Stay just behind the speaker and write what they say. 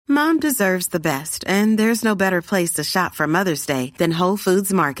Mom deserves the best, and there's no better place to shop for Mother's Day than Whole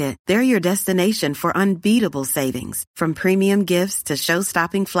Foods Market. They're your destination for unbeatable savings, from premium gifts to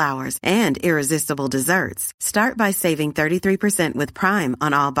show-stopping flowers and irresistible desserts. Start by saving 33% with Prime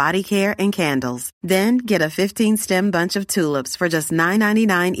on all body care and candles. Then get a 15-stem bunch of tulips for just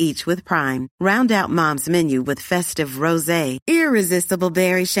 $9.99 each with Prime. Round out Mom's menu with festive rosé, irresistible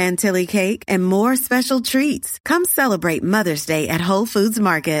berry chantilly cake, and more special treats. Come celebrate Mother's Day at Whole Foods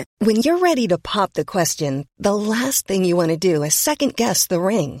Market. When you're ready to pop the question, the last thing you want to do is second-guess the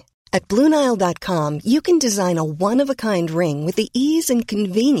ring. At BlueNile.com, you can design a one-of-a-kind ring with the ease and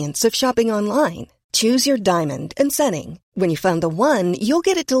convenience of shopping online. Choose your diamond and setting. When you find the one, you'll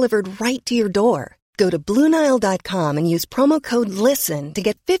get it delivered right to your door. Go to BlueNile.com and use promo code LISTEN to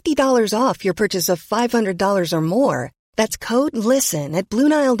get $50 off your purchase of $500 or more. That's code LISTEN at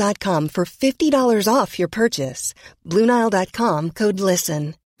BlueNile.com for $50 off your purchase. BlueNile.com, code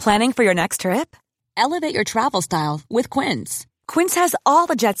LISTEN. Planning for your next trip? Elevate your travel style with Quince. Quince has all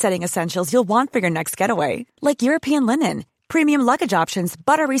the jet-setting essentials you'll want for your next getaway, like European linen, premium luggage options,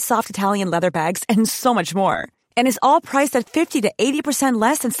 buttery soft Italian leather bags, and so much more. And is all priced at 50 to 80%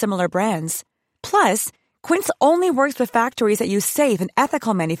 less than similar brands. Plus, Quince only works with factories that use safe and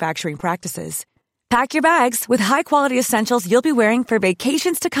ethical manufacturing practices. Pack your bags with high-quality essentials you'll be wearing for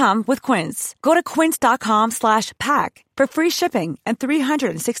vacations to come with Quince. Go to quince.com/pack for free shipping and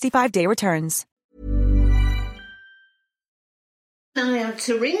 365-day returns. I had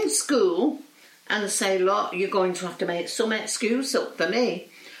to ring school and say, look, you're going to have to make some excuse up for me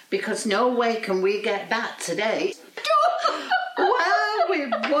because no way can we get back today. Well, we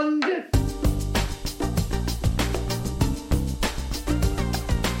wondered.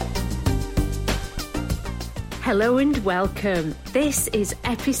 Hello and welcome. This is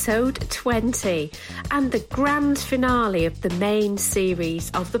episode 20 and the grand finale of the main series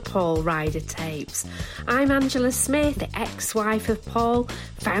of the Paul Ryder tapes. I'm Angela Smith, the ex-wife of Paul,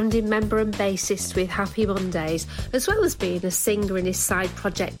 founding member and bassist with Happy Mondays, as well as being a singer in his side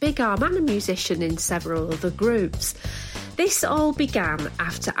project Big Arm and a musician in several other groups. This all began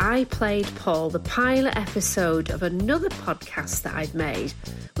after I played Paul the pilot episode of another podcast that I'd made,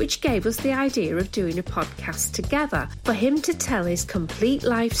 which gave us the idea of doing a podcast together for him to tell his complete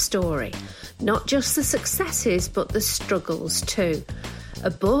life story, not just the successes but the struggles too.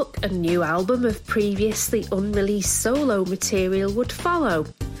 A book and new album of previously unreleased solo material would follow.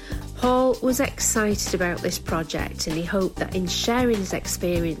 Paul was excited about this project and he hoped that in sharing his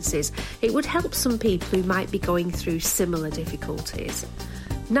experiences it would help some people who might be going through similar difficulties.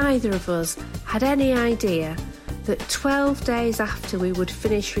 Neither of us had any idea that 12 days after we would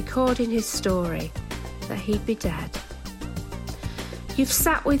finish recording his story, that he'd be dead. You've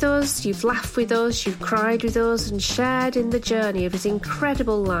sat with us, you've laughed with us, you've cried with us and shared in the journey of his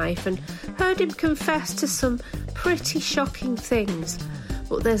incredible life and heard him confess to some pretty shocking things.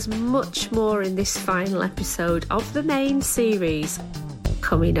 But there's much more in this final episode of the main series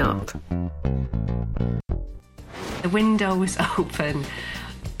coming up. The window was open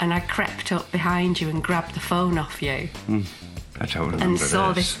and I crept up behind you and grabbed the phone off you. I don't remember and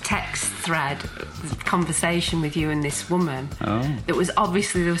saw this text thread, conversation with you and this woman. That was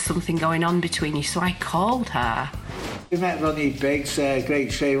obviously there was something going on between you, so I called her. We met Ronnie Biggs,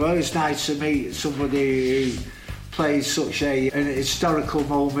 great show. Well, it's nice to meet somebody who plays such an historical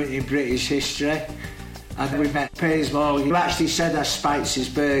moment in British history. And we met Piers Morgan, who actually said I spiked his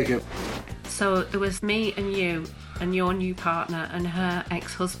burger. So there was me and you and your new partner and her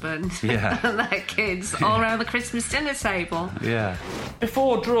ex-husband and their kids all around the Christmas dinner table. Yeah.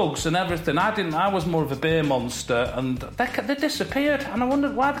 Before drugs and everything, I was more of a beer monster, and they disappeared, and I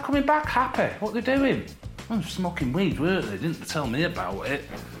wondered why they're coming back happy. What they're doing? Well, smoking weed, weren't they? Didn't tell me about it.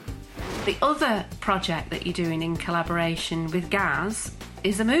 The other project that you're doing in collaboration with Gaz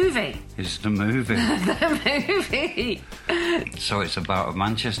is a movie. It's the movie. The movie. So it's about a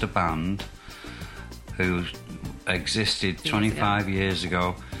Manchester band who existed 25 years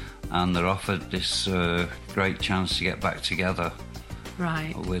ago, and they're offered this great chance to get back together.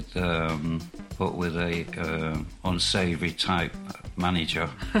 Right. With but with a unsavoury type manager.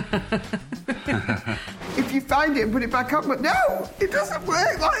 If you find it and put it back on, but no, it doesn't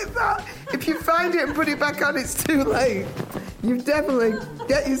work like that. If you find it and put it back on, it's too late. You definitely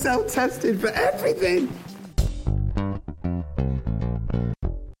get yourself tested for everything.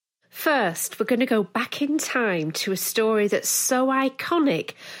 First, we're going to go back in time to a story that's so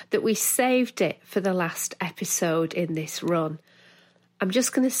iconic that we saved it for the last episode in this run. I'm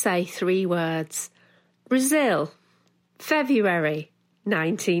just going to say 3 words. Brazil, February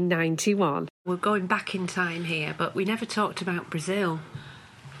 1991. We're going back in time here, but we never talked about Brazil.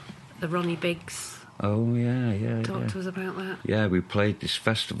 The Ronnie Biggs. Oh, yeah. Talk to us about that. Yeah, we played this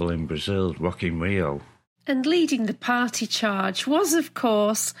festival in Brazil, Rock in Rio. And leading the party charge was, of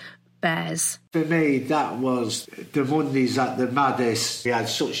course, Bez. For me, that was the Mondays at the maddest. We had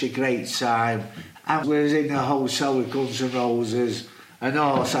such a great time. And we was in a hotel with Guns N' Roses, and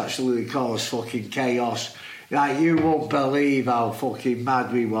it's absolutely caused fucking chaos. Like, you won't believe how fucking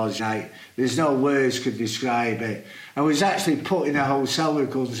mad we was. Like, there's no words could describe it. And we was actually put in a hotel with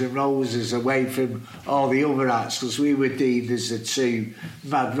Guns N' Roses away from all the other acts, because we were deemed as the two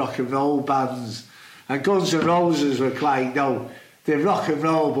mad rock and roll bands. And Guns N' Roses were quite, they're rock and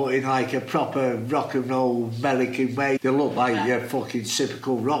roll, but in like a proper rock and roll American way. They look like your fucking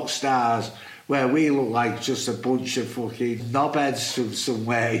typical rock stars, where we look like just a bunch of fucking knobheads from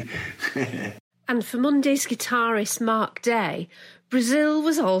somewhere. And for Monday's guitarist Mark Day, Brazil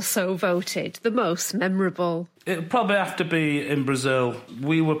was also voted the most memorable. It'll probably have to be in Brazil.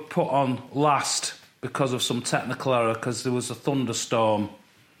 We were put on last because of some technical error, because there was a thunderstorm.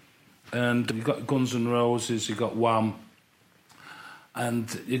 And you got Guns N' Roses, you got Wham,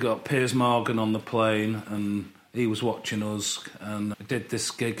 and you got Piers Morgan on the plane, and he was watching us, and I did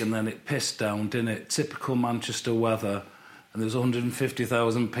this gig, and then it pissed down, didn't it? Typical Manchester weather, and there was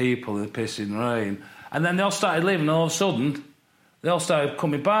 150,000 people in the pissing rain. And then they all started leaving, and all of a sudden, they all started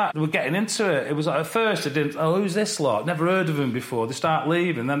coming back. They were getting into it. It was like, at first, they didn't, who's this lot? Never heard of him before. They start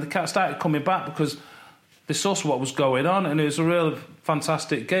leaving, then they started coming back because they saw what was going on, and it was a real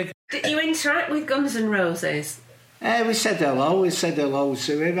fantastic gig. Did you interact with Guns N' Roses? We said hello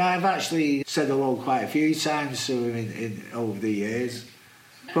to him. I've actually said hello quite a few times to him in over the years.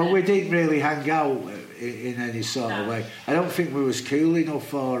 But we didn't really hang out in any sort of way. I don't think we was cool enough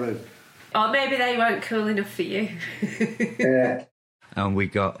for him. Or maybe they weren't cool enough for you. Yeah. And we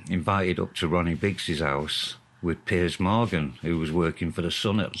got invited up to Ronnie Biggs' house with Piers Morgan, who was working for The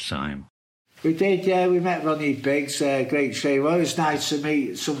Sun at the time. We did, yeah. We met Ronnie Biggs, great show. Well, it was nice to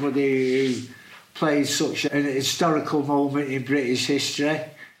meet somebody who plays such an historical moment in British history.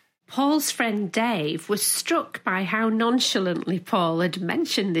 Paul's friend Dave was struck by how nonchalantly Paul had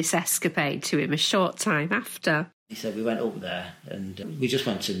mentioned this escapade to him a short time after. He said we went up there and we just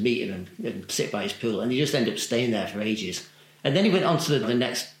went to meet him and sit by his pool, and he just ended up staying there for ages. And then he went on to the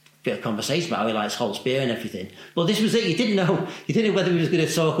next bit of conversation about how he likes Holt's beer and everything. But this was it. You didn't know whether he was going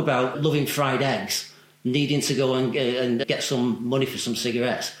to talk about loving fried eggs, needing to go and get some money for some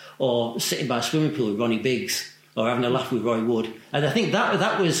cigarettes, or sitting by a swimming pool with Ronnie Biggs, or having a laugh with Roy Wood. And I think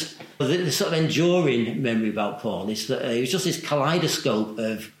that was the sort of enduring memory about Paul, is that it was just this kaleidoscope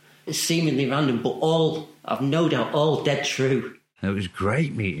of seemingly random, but all, I've no doubt, all dead true. It was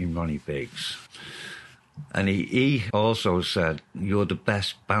great meeting Ronnie Biggs. And he also said, you're the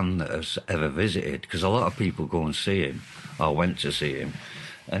best band that has ever visited, because a lot of people go and see him, or went to see him,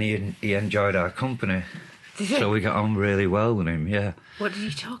 and he enjoyed our company. So we got on really well with him, yeah. What did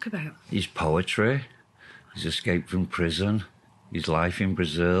you talk about? His poetry, his escape from prison, his life in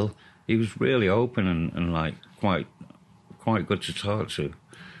Brazil. He was really open and like quite good to talk to.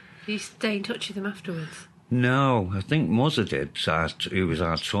 Did you stay in touch with him afterwards? No, I think Muzza did, who was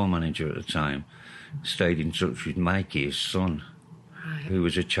our tour manager at the time. Stayed in touch with Mikey, his son, right, who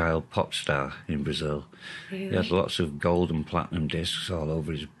was a child pop star in Brazil. Really? He had lots of gold and platinum discs all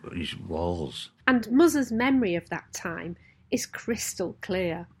over his walls. And Muzza's memory of that time is crystal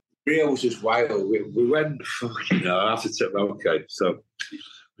clear. Rio was just wild. We went, I have to take my okay. So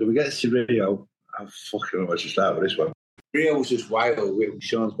when we get to Rio, I fucking don't know where to start with this one. Rio was just wild.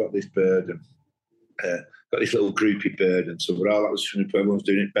 Sean's got this bird and got this little groupie bird, and so we're all that was funny. Everyone's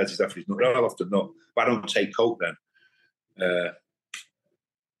doing it. Betty's after his nut. We're all off the nut, but I don't take coke then.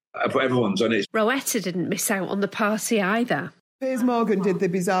 But everyone's on it. Rowetta didn't miss out on the party either. Piers Morgan did the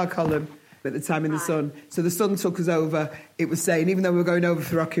Bizarre column at the time in The Sun. So The Sun took us over. It was saying, even though we were going over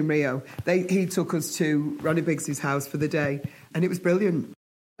for Rock in Rio, he took us to Ronnie Biggs' house for the day, and it was brilliant.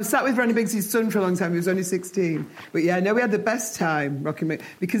 I sat with Ronnie Biggs' son for a long time. He was only 16. But yeah, no, we had the best time rocking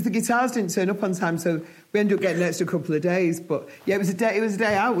because the guitars didn't turn up on time, so we ended up getting an extra couple of days. But yeah, it was a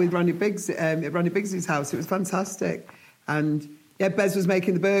day out with Ronnie Biggs at Ronnie Biggs' house. It was fantastic. And yeah, Bez was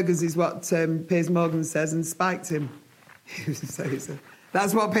making the burgers, is what Piers Morgan says, and spiked him.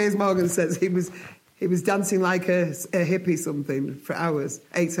 That's what Piers Morgan says. He was dancing like a hippie something for hours,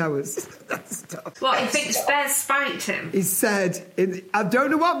 8 hours. That's tough. What, he thinks Bez spiked him? He said, I don't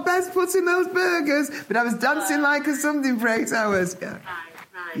know what Bez put in those burgers, but I was dancing like a something for 8 hours. Yeah,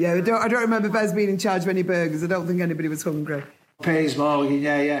 right. Yeah, I don't remember Bez being in charge of any burgers. I don't think anybody was hungry. Piers Morgan,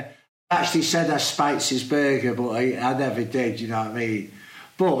 yeah. I actually said I spiked his burger, but I never did, you know what I mean?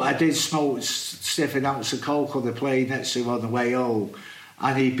 But I did smoke sniff an ounce of coke on the plane next to him on the way home.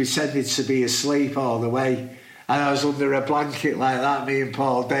 and he pretended to be asleep all the way. And I was under a blanket like that, me and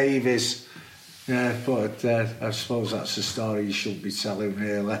Paul Davies. Yeah, but I suppose that's a story you shouldn't be telling,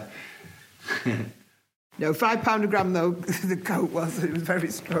 really. No, £5 a gram though. The coat was. It was very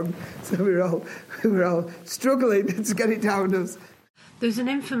strong, so we were all struggling to get it down us. There's an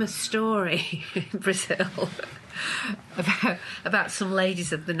infamous story in Brazil about some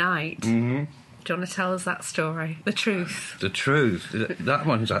ladies of the night. Mm-hmm. Do you want to tell us that story? The truth. The truth. That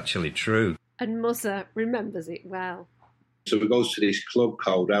one's actually true. And Muzza remembers it well. So we go to this club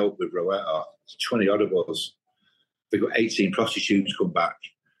called Out with Rowetta. 20 odd of us. We've got 18 prostitutes come back.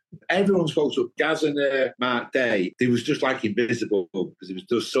 Everyone's goes up. Gaz and Mark Day, they was just like invisible because there was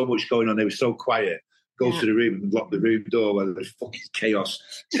just so much going on. They were so quiet. Go to the room and lock the room door where there's fucking chaos.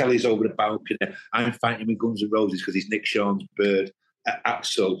 Telly's over the balcony. I'm fighting with Guns N' Roses because he's Nick Sean's bird.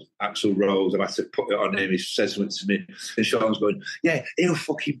 Axl Rose. I've had to put it on him. He says something to me. And Sean's going, yeah, he'll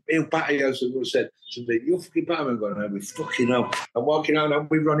batter you. So I said to me, you'll fucking batter me. I'm going, we fucking know. I'm walking around, I'm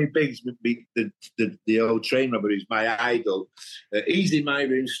with Ronnie Biggs, the old train robber who's my idol. He's in my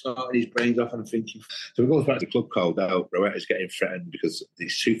room, snorting his brains off, and I'm thinking. So we go back to the club called Out. Rowetta's getting threatened because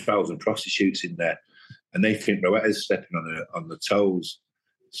there's 2,000 prostitutes in there, and they think Rowetta's stepping on the toes.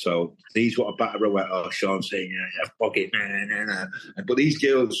 So these want to batter Rowetta, Sean saying, yeah, fuck it, nah. But these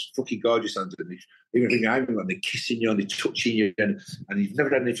girls, fucking gorgeous, and even I'm they're kissing you and they're touching you, and you've never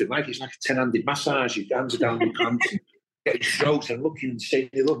had anything like it. It's like a 10-handed massage. Your hands are down your pants, getting strokes and looking and saying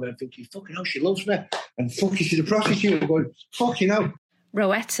they love me. I'm thinking, fucking hell, she loves me. And fucking she's a prostitute. I'm going, fucking hell.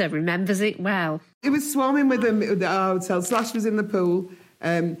 Rowetta remembers it well. It was swarming with them at our hotel. Slash was in the pool.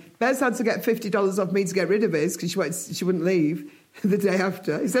 Bez had to get $50 off me to get rid of his because she wouldn't leave. The day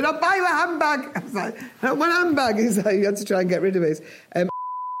after, he said, I'll buy you a handbag. I was like, not one handbag. He's like, you had to try and get rid of his.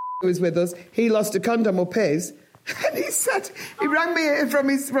 Was with us. He lost a condom up his. And he said, he rang me from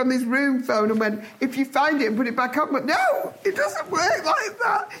his room phone and went, if you find it and put it back on. But no, it doesn't work like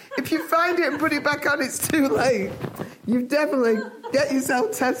that. If you find it and put it back on, it's too late. You definitely get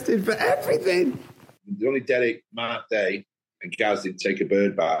yourself tested for everything. The only Derek, Mark Day and Gaz didn't take a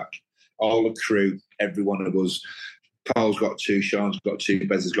bird back. All the crew, every one of us. Paul's got 2, Sean's got 2,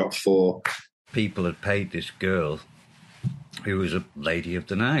 Bez has got 4. People had paid this girl who was a lady of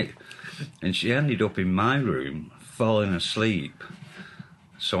the night, and she ended up in my room falling asleep.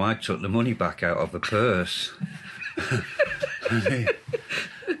 So I took the money back out of the purse. I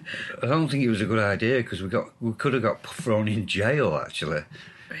don't think it was a good idea because we could have got thrown in jail actually.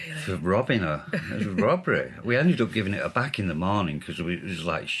 Really? For robbing her. It was a robbery. We ended up giving it her back in the morning because it was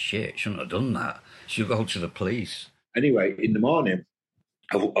like, shit, shouldn't have done that. She'll go to the police. Anyway, in the morning,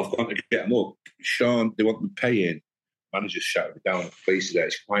 I've gone to get them up. Sean, they want them paying. Manager shouted me down at the police today.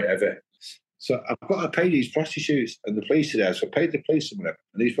 It's quite heavy. So I've got to pay these prostitutes and the police are there. So I paid the police some money.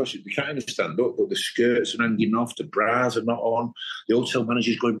 And these prostitutes, they can't even stand up, but the skirts are hanging off, the bras are not on. The hotel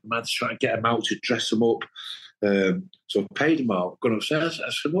manager's going mad to try to get them out to dress them up. So I paid them all. Gone upstairs. I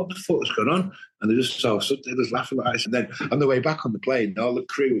said, what the fuck is going on? And they just laughing at us. And then on the way back on the plane, all the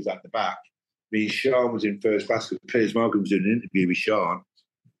crew was at the back. Me and Sean was in first class because Piers Morgan was doing an interview with Sean.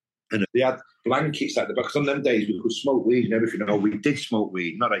 And they had blankets at the back. Because on them days, we could smoke weed and everything. Oh, we did smoke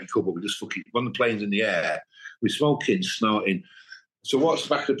weed. Not that you could, but we just fucking, on the planes in the air, we're smoking, snorting. So what's the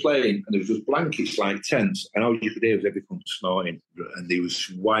back of the plane? And there was just blankets like tents. And all you could hear was everyone snorting. And there was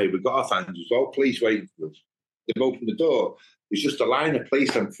wired. We got off hands. There was all police waiting for us. They've opened the door. It's just a line of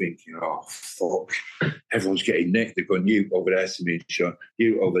police. I'm thinking, oh, fuck. Everyone's getting nicked. They've gone, you over there to me, Sean.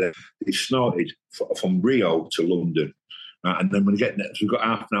 You over there. They snorted from Rio to London. And then when we get there, we've got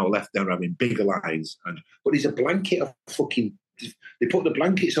half an hour left, they're having bigger lines. But there's a blanket of fucking... They put the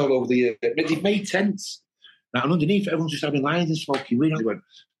blankets all over the... They've made tents. Now, and underneath, everyone's just having lines and smoking weed. They went,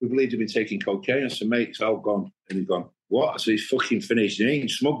 we believe they've been taking cocaine. I said, mate, it's all gone. And he's gone, what? I said, it's fucking finished. It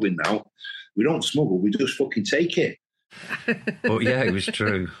ain't smuggling now. We don't smuggle. We just fucking take it. But yeah, it was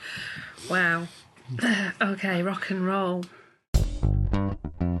true. Wow. Okay, rock and roll.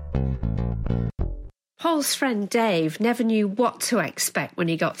 Paul's friend Dave never knew what to expect when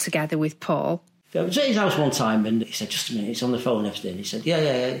he got together with Paul. I was at his house one time and he said, just a minute, it's on the phone and everything. He said,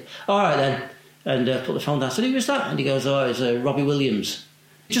 yeah. All right then. And put the phone down. I said, who was that? And he goes, oh, it's Robbie Williams.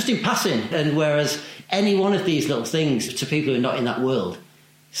 Just in passing. And whereas any one of these little things to people who are not in that world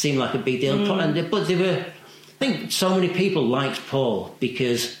seemed like a big deal. But they were... I think so many people liked Paul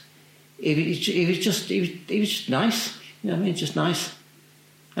because he was just nice. You know what I mean? Just nice.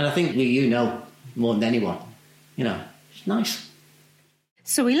 And I think you know more than anyone. You know, it's nice.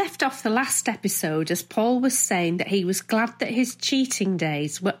 So we left off the last episode as Paul was saying that he was glad that his cheating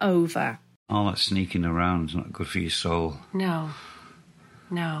days were over. All that sneaking around is not good for your soul. No.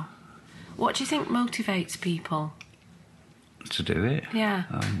 No. What do you think motivates people to do it? Yeah.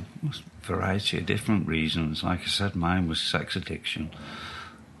 A variety of different reasons. Like I said, mine was sex addiction.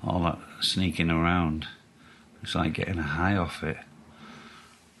 All that sneaking around. It's like getting a high off it.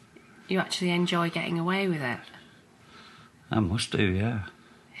 You actually enjoy getting away with it? I must do, yeah.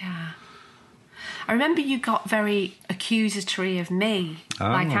 Yeah. I remember you got very accusatory of me. Oh.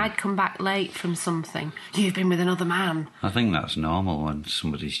 Like I'd come back late from something. You've been with another man. I think that's normal when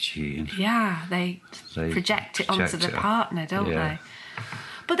somebody's cheating. Yeah, they project it onto the partner, don't they?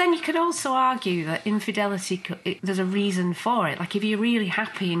 But then you could also argue that infidelity, there's a reason for it. Like if you're really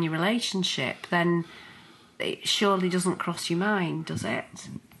happy in your relationship, then it surely doesn't cross your mind, does it?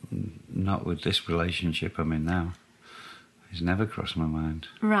 Not with this relationship I'm in now. It's never crossed my mind.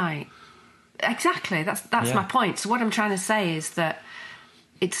 Right. Exactly. That's my point. So what I'm trying to say is that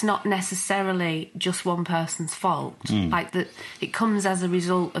it's not necessarily just one person's fault. Like that, it comes as a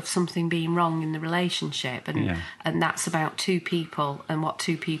result of something being wrong in the relationship, and that's about two people and what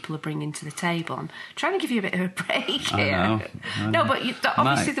two people are bringing to the table. I'm trying to give you a bit of a break here. I know. No, but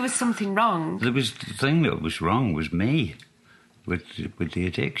obviously there was something wrong. The thing that was wrong was me with the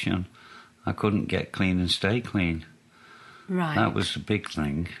addiction. I couldn't get clean and stay clean. Right. That was the big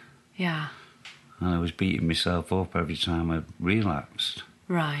thing. Yeah. And I was beating myself up every time I relapsed.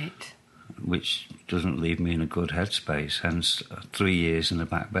 Right. Which doesn't leave me in a good headspace, hence 3 years in the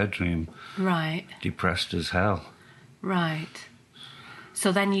back bedroom. Right. Depressed as hell. Right.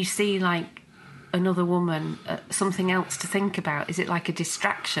 So then you see, like, another woman, something else to think about. Is it like a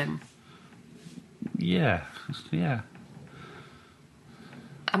distraction? Yeah.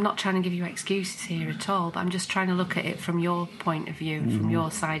 I'm not trying to give you excuses here at all, but I'm just trying to look at it from your point of view, from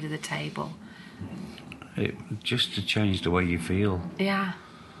your side of the table. Just to change the way you feel. Yeah.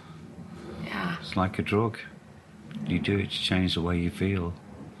 Yeah. It's like a drug. You do it to change the way you feel.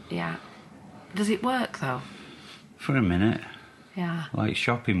 Yeah. Does it work, though? For a minute. Yeah. Like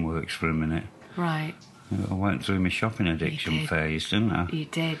shopping works for a minute. Right. I went through my shopping addiction phase, didn't I? You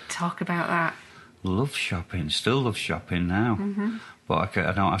did. Talk about that. Love shopping. Still love shopping now. Mm-hmm. But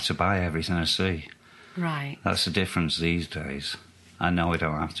I don't have to buy everything I see. Right. That's the difference these days. I know I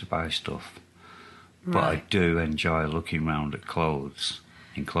don't have to buy stuff. Right. But I do enjoy looking round at clothes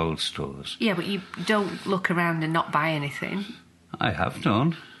in clothes stores. Yeah, but you don't look around and not buy anything. I have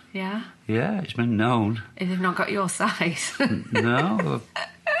done. Yeah? Yeah, it's been known. If they've not got your size. No, I've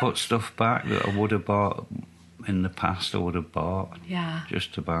put stuff back that I would have bought in the past. I would have bought. Yeah.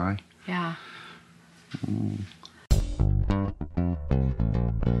 Just to buy. Yeah.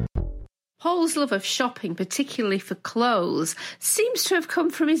 Paul's love of shopping, particularly for clothes, seems to have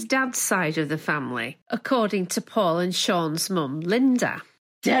come from his dad's side of the family, according to Paul and Sean's mum, Linda.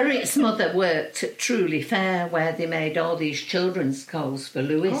 Derek's mother worked at Truly Fair, where they made all these children's clothes for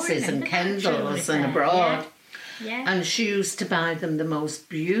Lewis's and Kendall's and abroad. Yeah. And she used to buy them the most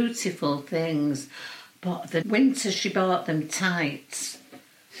beautiful things. But the winter she bought them tights.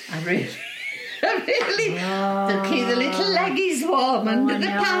 To keep the little leggies warm under the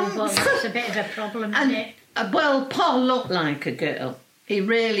pants. But that's a bit of a problem, isn't it? Well, Paul looked like a girl. He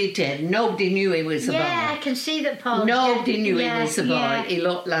really did. Nobody knew he was a boy. Yeah, I can see that Paul... Nobody knew he was a boy. Yeah. He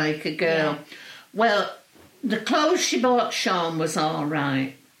looked like a girl. Yeah. Well, the clothes she bought Sean was all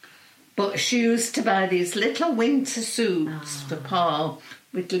right. But she used to buy these little winter suits for Paul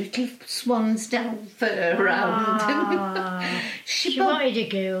with little swan's down fur around him. She wanted a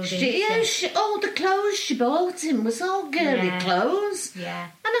girl, didn't she? All the clothes she bought him was all girly clothes. Yeah.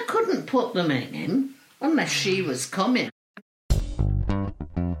 And I couldn't put them in him unless she was coming.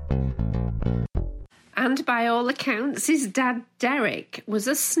 And by all accounts, his dad, Derek, was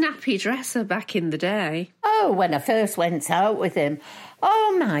a snappy dresser back in the day. Oh, when I first went out with him,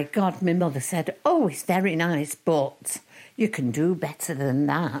 oh my God, my mother said, oh, he's very nice, but you can do better than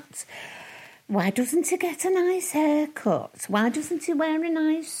that. Why doesn't he get a nice haircut? Why doesn't he wear a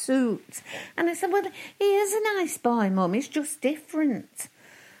nice suit? And I said, well, he is a nice boy, Mum, he's just different.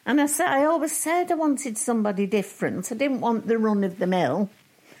 And I always said I wanted somebody different. I didn't want the run of the mill.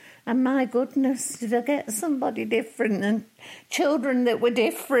 And my goodness, did I get somebody different and children that were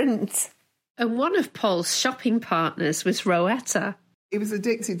different. And one of Paul's shopping partners was Rowetta. He was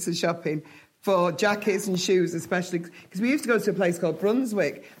addicted to shopping for jackets and shoes, especially because we used to go to a place called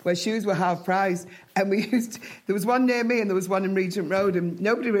Brunswick where shoes were half price. And there was one near me and there was one in Regent Road and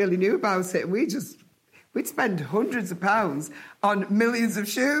nobody really knew about it. And we'd spend hundreds of pounds on millions of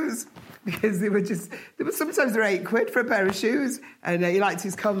shoes. Because sometimes they're £8 for a pair of shoes. And he liked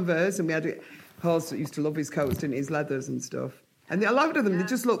his Converse, and Paul used to love his coats, didn't he? His leathers and stuff. And a lot of them, they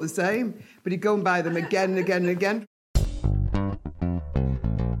just look the same. But he'd go and buy them again and again and again.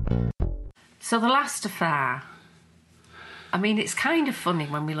 So the last affair, I mean, it's kind of funny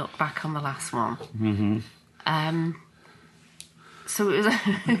when we look back on the last one. Mm-hmm. So it was...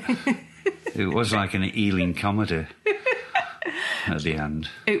 It was like an Ealing comedy at the end.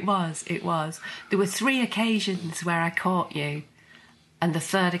 It was. There were 3 occasions where I caught you, and the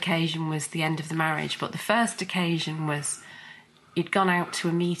third occasion was the end of the marriage. But the first occasion was you'd gone out to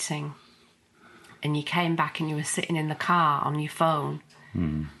a meeting and you came back and you were sitting in the car on your phone.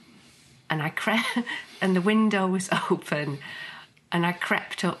 And and the window was open, and I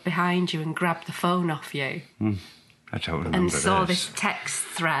crept up behind you and grabbed the phone off you. I don't remember and saw this text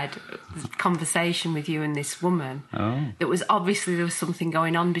thread, conversation with you and this woman. It was obviously there was something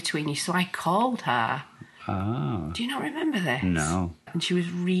going on between you, so I called her. Do you not remember this? No. And she was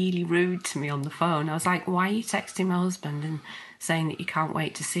really rude to me on the phone. I was like, why are you texting my husband and saying that you can't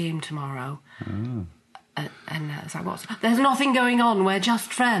wait to see him tomorrow? And I was like, what? There's nothing going on, we're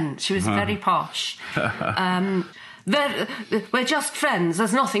just friends. She was very posh. We're just friends,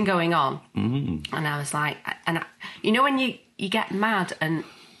 there's nothing going on. And I was like, you know when you get mad and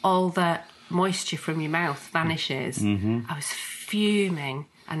all the moisture from your mouth vanishes? I was fuming,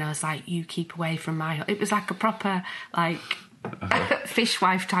 and I was like, you keep away from my... It was like a proper,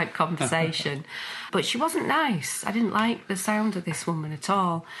 fishwife type conversation. But she wasn't nice. I didn't like the sound of this woman at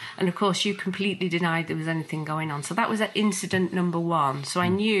all. And of course you completely denied there was anything going on. So that was incident number 1. So I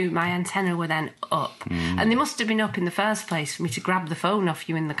knew my antenna were then up. And they must have been up in the first place for me to grab the phone off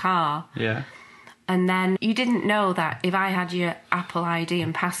you in the car. Yeah. And then you didn't know that if I had your Apple ID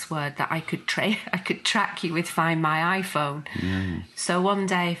and password that I could track you with Find My iPhone. So one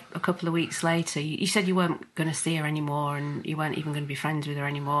day, a couple of weeks later, you said you weren't going to see her anymore and you weren't even going to be friends with her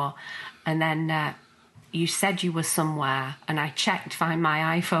anymore. And then you said you were somewhere, and I checked Find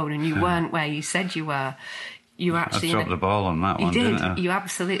My iPhone and you weren't where you said you were. You were actually... I dropped the ball on that one, didn't I? You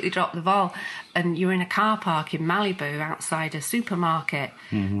absolutely dropped the ball. And you were in a car park in Malibu outside a supermarket.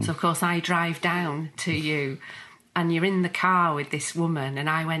 So, of course, I drive down to you and you're in the car with this woman, and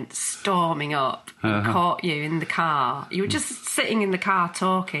I went storming up and caught you in the car. You were just sitting in the car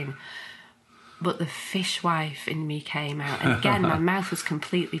talking. But the fishwife in me came out. And again, my mouth was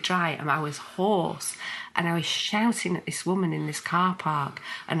completely dry and I was hoarse. And I was shouting at this woman in this car park,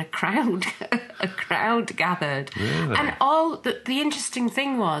 and a crowd gathered. Really? And all the interesting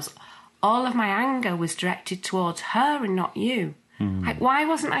thing was, all of my anger was directed towards her and not you. Like, why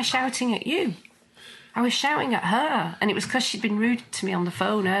wasn't I shouting at you? I was shouting at her, and it was because she'd been rude to me on the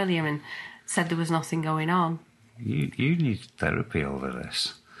phone earlier and said there was nothing going on. You need therapy over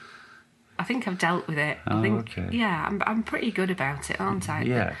this. I think I've dealt with it. Okay. Yeah, I'm pretty good about it, aren't I?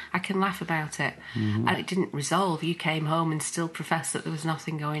 Yeah. I can laugh about it. And it didn't resolve. You came home and still professed that there was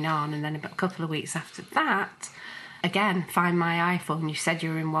nothing going on. And then a couple of weeks after that, again, Find My iPhone. You said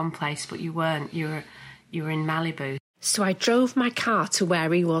you were in one place, but you weren't. You were in Malibu. So I drove my car to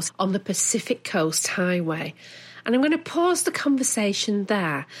where he was on the Pacific Coast Highway. And I'm going to pause the conversation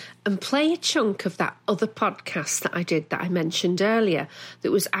there and play a chunk of that other podcast that I did that I mentioned earlier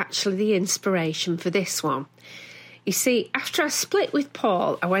that was actually the inspiration for this one. You see, after I split with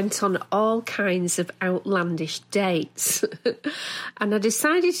Paul, I went on all kinds of outlandish dates. And I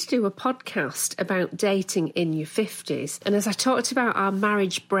decided to do a podcast about dating in your 50s. And as I talked about our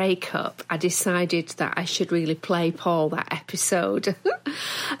marriage breakup, I decided that I should really play Paul that episode.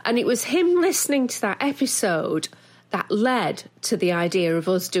 And it was him listening to that episode that led to the idea of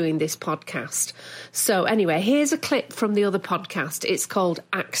us doing this podcast. So anyway, here's a clip from the other podcast. It's called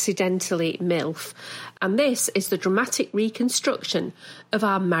Accidentally MILF. And this is the dramatic reconstruction of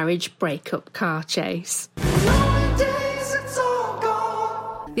our marriage breakup car chase.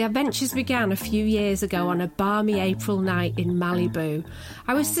 The adventures began a few years ago on a balmy April night in Malibu.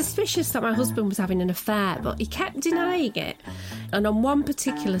 I was suspicious that my husband was having an affair, but he kept denying it. And on one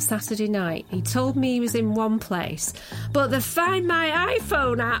particular Saturday night, he told me he was in one place, but the Find My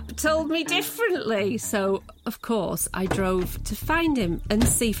iPhone app told me differently. So, of course, I drove to find him and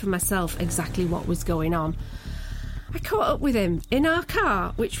see for myself exactly what was going on. I caught up with him in our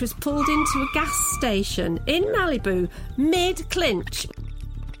car, which was pulled into a gas station in Malibu, mid-clinch,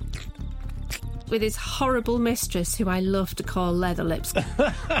 with his horrible mistress, who I love to call Leatherlips.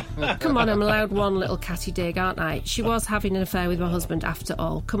 Come on, I'm allowed one little catty dig, aren't I? She was having an affair with my husband after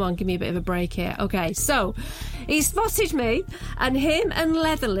all. Come on, give me a bit of a break here. OK, so he spotted me, and him and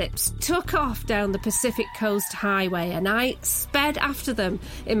Leatherlips took off down the Pacific Coast Highway, and I sped after them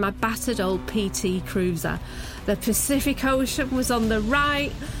in my battered old PT Cruiser. The Pacific Ocean was on the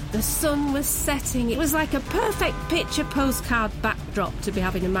right, the sun was setting. It was like a perfect picture postcard backdrop to be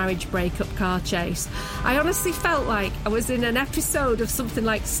having a marriage breakup car chase. chase. I honestly felt like I was in an episode of something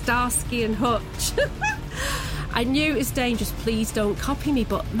like Starsky and Hutch. I knew it was dangerous, please don't copy me,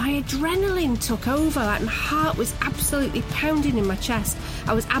 but my adrenaline took over. Like, my heart was absolutely pounding in my chest.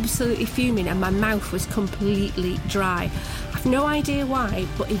 I was absolutely fuming and my mouth was completely dry. I've no idea why,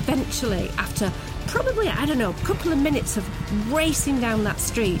 but eventually, after probably, I don't know, a couple of minutes of racing down that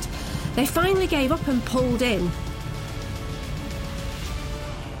street, they finally gave up and pulled in.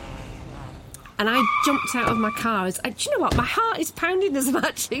 And I jumped out of my car. Do you know what? My heart is pounding as I'm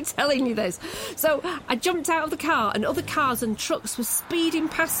actually telling you this. So I jumped out of the car and other cars and trucks were speeding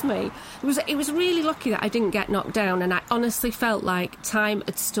past me. It was really lucky that I didn't get knocked down, and I honestly felt like time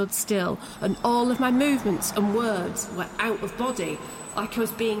had stood still and all of my movements and words were out of body, like I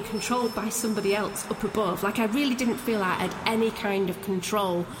was being controlled by somebody else up above. Like I really didn't feel I had any kind of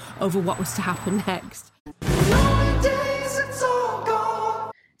control over what was to happen next.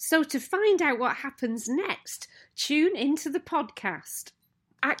 So to find out what happens next, tune into the podcast.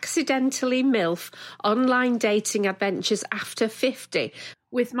 Accidentally MILF, Online Dating Adventures After 50,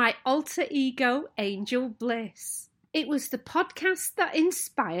 with my alter ego, Angel Bliss. It was the podcast that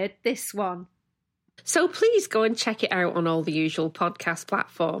inspired this one. So please go and check it out on all the usual podcast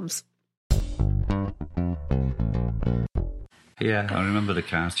platforms. Yeah, I remember the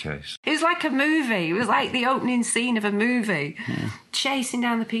car chase. It was like a movie. It was like the opening scene of a movie. Yeah. Chasing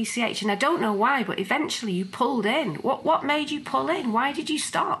down the PCH. And I don't know why, but eventually you pulled in. What made you pull in? Why did you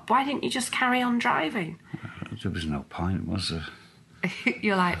stop? Why didn't you just carry on driving? There was no point, was there?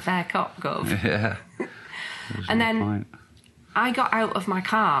 You're like, fair cop, gov. Yeah. And then point. I got out of my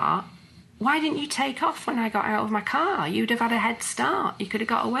car. Why didn't you take off when I got out of my car? You'd have had a head start. You could have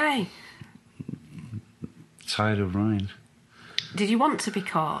got away. Tired of running. Did you want to be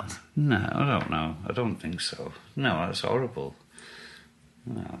caught? No, I don't know. I don't think so. No, that's horrible.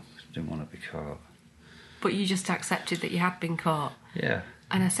 No, I didn't want to be caught. But you just accepted that you had been caught? Yeah.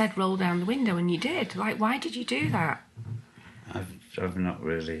 And I said roll down the window and you did. Like, why did you do that? I've not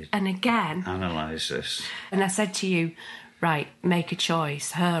really and again analysed this. And I said to you, right, make a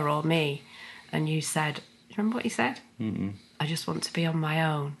choice, her or me. And you said, do you remember what you said? Mm-mm. I just want to be on my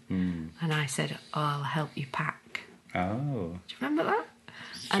own. And I said, oh, I'll help you pack. Oh. Do you remember that?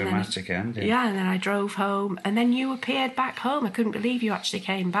 Dramatic ending. Yeah, and then I drove home, and then you appeared back home. I couldn't believe you actually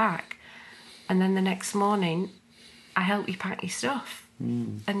came back. And then the next morning, I helped you pack your stuff,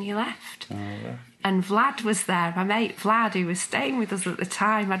 and you left. Oh, yeah. And Vlad was there, my mate Vlad, who was staying with us at the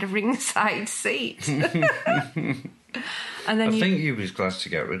time, had a ringside seat. And then I think you was glad to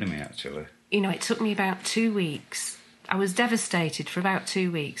get rid of me, actually. You know, it took me about 2 weeks. I was devastated for about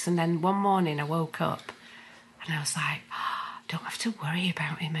 2 weeks, and then one morning I woke up, and I was like, don't have to worry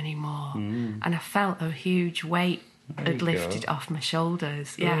about him anymore. And I felt a huge weight had lifted off my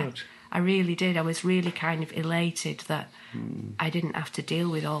shoulders. Good. Yeah, I really did. I was really kind of elated that I didn't have to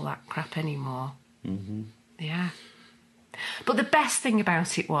deal with all that crap anymore. Yeah. But the best thing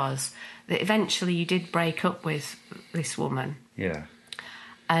about it was that eventually you did break up with this woman. Yeah.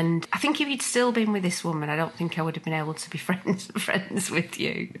 And I think if you'd still been with this woman, I don't think I would have been able to be friends with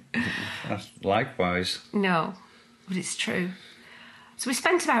you. Likewise. No, but it's true. So we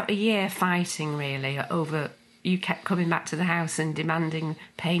spent about a year fighting, really, over... You kept coming back to the house and demanding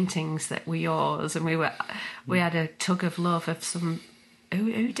paintings that were yours, and we had a tug of love of some...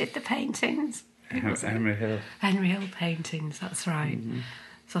 Who did the paintings? Henry Hill. Henry Hill paintings, that's right.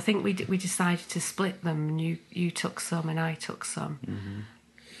 So I think we decided to split them, and you took some and I took some.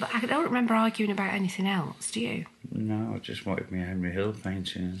 But I don't remember arguing about anything else, do you? No, I just wanted me Henry Hill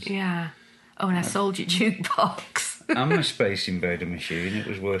paintings. Yeah. Oh, and I sold you jukebox. And my Space Invader machine. It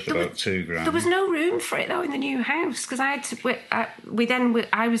was worth about £2,000. There was no room for it, though, in the new house, because I had to...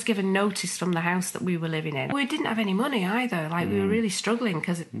 I was given notice from the house that we were living in. We didn't have any money either. Like, we were really struggling,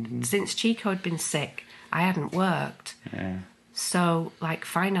 because since Chico had been sick, I hadn't worked. Yeah. So, like,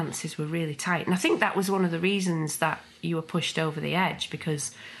 finances were really tight. And I think that was one of the reasons that you were pushed over the edge,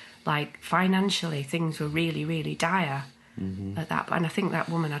 because, like, financially, things were really, really dire at that. And I think that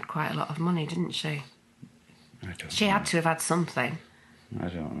woman had quite a lot of money, didn't she? She had to have had something. I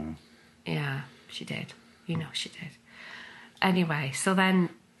don't know. Yeah, she did. You know she did. Anyway, so then...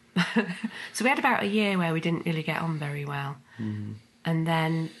 so we had about a year where we didn't really get on very well. And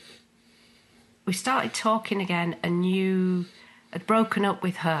then we started talking again, and you had broken up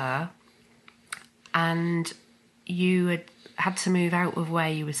with her, and you had to move out of where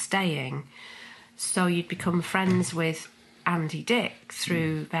you were staying. So you'd become friends with Andy Dick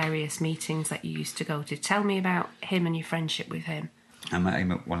through various meetings that you used to go to. Tell me about him and your friendship with him. I met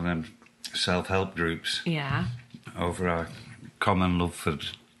him at one of them self-help groups. Yeah. Over our common love for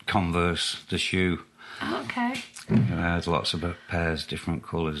Converse, the shoe. Okay. I had lots of pairs, different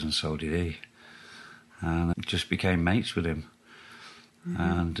colours, and so did he. And I just became mates with him.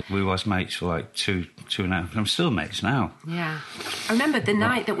 And we was mates for like two and a half. I'm still mates now. Yeah. I remember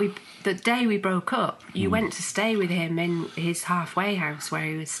the day we broke up, you went to stay with him in his halfway house where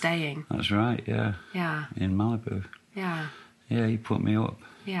he was staying. That's right, yeah. Yeah. In Malibu. Yeah. Yeah, he put me up.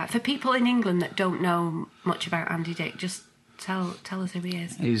 Yeah. For people in England that don't know much about Andy Dick, just tell us who he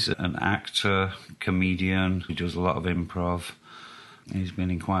is. He's an actor, comedian. He does a lot of improv. He's been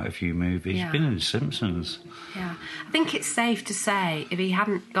in quite a few movies. Yeah. He's been in The Simpsons. Yeah. I think it's safe to say if he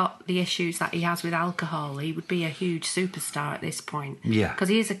hadn't got the issues that he has with alcohol, he would be a huge superstar at this point. Yeah. Because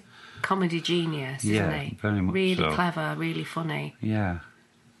he is a comedy genius, isn't he? Very much really so. Clever, really funny. Yeah.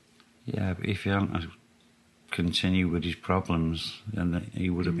 Yeah, but if he hadn't continued with his problems, then he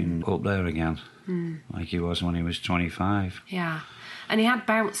would have been up there again, like he was when he was 25. Yeah. And he had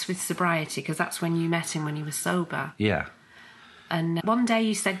bouts with sobriety, because that's when you met him, when he was sober. Yeah. And one day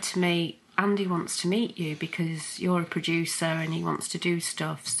you said to me, Andy wants to meet you because you're a producer and he wants to do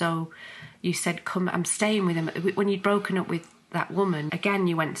stuff. So you said, come, I'm staying with him. When you'd broken up with that woman, again,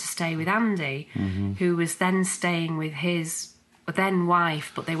 you went to stay with Andy, who was then staying with his then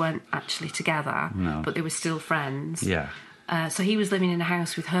wife, but they weren't actually together, but they were still friends. Yeah. So he was living in a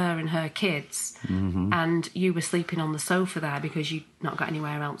house with her and her kids, and you were sleeping on the sofa there because you'd not got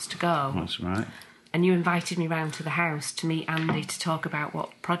anywhere else to go. That's right. And you invited me round to the house to meet Andy to talk about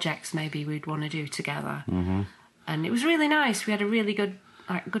what projects maybe we'd want to do together. And it was really nice. We had a really good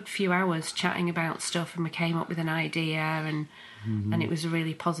few hours chatting about stuff, and we came up with an idea, and it was a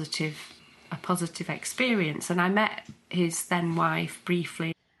really positive experience. And I met his then wife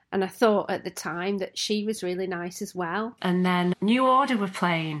briefly, and I thought at the time that she was really nice as well. And then New Order were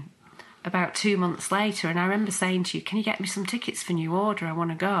playing about 2 months later, and I remember saying to you, can you get me some tickets for New Order? I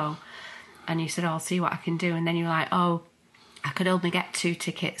want to go. And you said, I'll see what I can do. And then you were like, oh, I could only get 2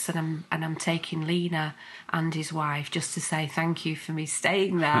 tickets, and I'm taking Lena and his wife just to say thank you for me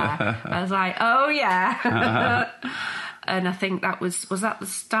staying there. I was like, oh yeah. And I think that was that the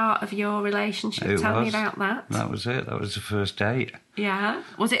start of your relationship? Tell me about that. That was it. That was the first date. Yeah.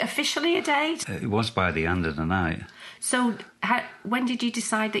 Was it officially a date? It was by the end of the night. So when did you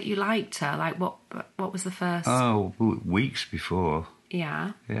decide that you liked her? Like, what was the first? Oh, weeks before.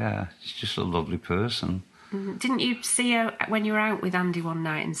 Yeah. Yeah, she's just a lovely person. Didn't you see her when you were out with Andy one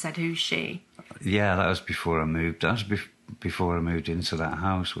night and said, who's she? Yeah, that was before I moved. That was before I moved into that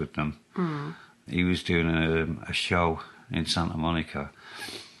house with them. He was doing a show in Santa Monica,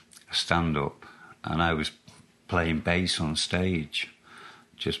 a stand-up, and I was playing bass on stage,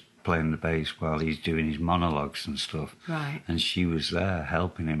 just playing the bass while he's doing his monologues and stuff. Right. And she was there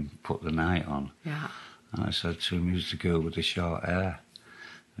helping him put the night on. Yeah. And I said to him, who's the girl with the short hair?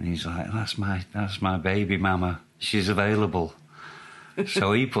 And he's like, that's my baby mama. She's available.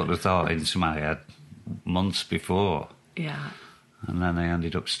 So he put the thought into my head months before. Yeah. And then I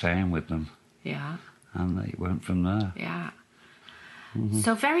ended up staying with them. Yeah. And it went from there. Yeah.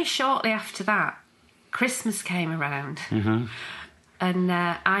 So very shortly after that, Christmas came around. And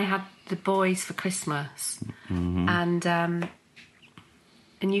I had the boys for Christmas. And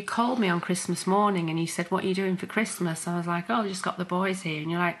you called me on Christmas morning and you said, what are you doing for Christmas? I was like, oh, I just got the boys here. And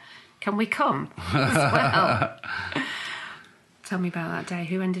you're like, can we come as well? Tell me about that day.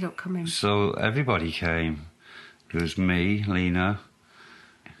 Who ended up coming? So everybody came. There was me, Lena.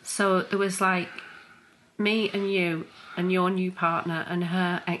 So there was like me and you and your new partner and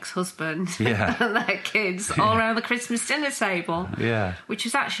her ex-husband and their kids all around the Christmas dinner table. Yeah. Which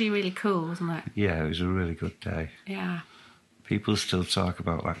was actually really cool, wasn't it? Yeah, it was a really good day. Yeah. People still talk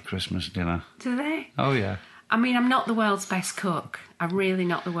about that Christmas dinner. Do they? Oh, yeah. I mean, I'm not the world's best cook. I'm really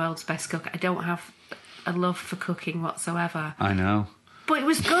not the world's best cook. I don't have a love for cooking whatsoever. I know. But it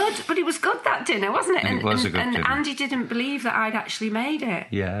was good. That dinner, wasn't it? It was a good dinner. And Andy didn't believe that I'd actually made it.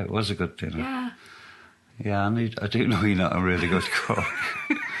 Yeah, it was a good dinner. Yeah. Yeah, Andy, I do know you're not a really good cook.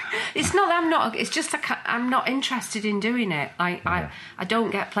 It's not that I'm not. It's just I'm not interested in doing it. I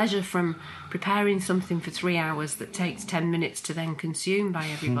don't get pleasure from preparing something for 3 hours that takes 10 minutes to then consume by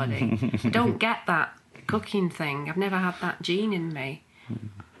everybody. I don't get that cooking thing. I've never had that gene in me.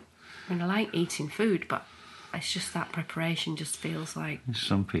 I mean, I like eating food, but it's just that preparation just feels like...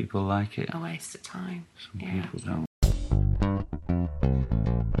 Some people like it. A waste of time. Some people don't.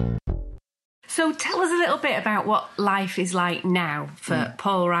 So tell us a little bit about what life is like now for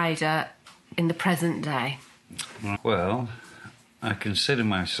Paul Ryder in the present day. Well, I consider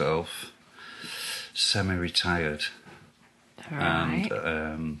myself semi-retired. Right.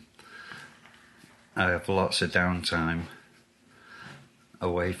 And I have lots of downtime.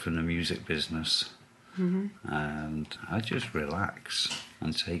 away from the music business. And I just relax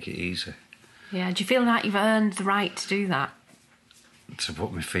and take it easy. Yeah, do you feel like you've earned the right to do that? To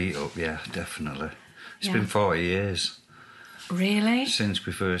put my feet up, yeah, definitely. It's been 40 years. Really? Since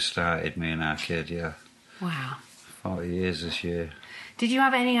we first started, me and our kid, yeah. Wow. 40 years this year. Did you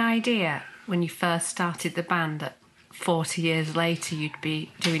have any idea when you first started the band that 40 years later you'd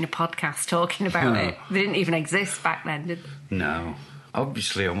be doing a podcast talking about it? They didn't even exist back then, did they? No.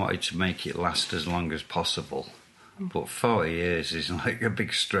 Obviously, I wanted to make it last as long as possible. But 40 years is like a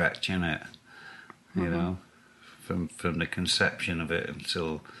big stretch, isn't it? You know, from the conception of it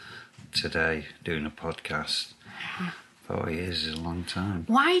until today, doing a podcast. 40 years is a long time.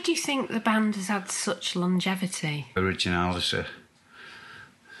 Why do you think the band has had such longevity? Originality.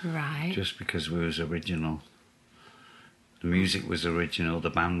 Right. Just because we was original. The music was original, the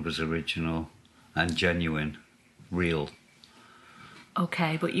band was original and genuine, real.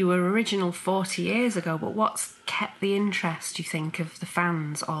 OK, but you were original 40 years ago, but what's kept the interest, do you think, of the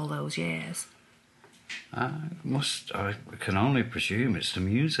fans all those years? I can only presume it's the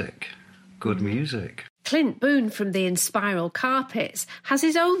music. Good music. Clint Boone from the Inspiral Carpets has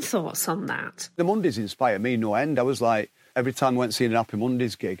his own thoughts on that. The Mondays inspire me no end. I was like, every time I went to see an Happy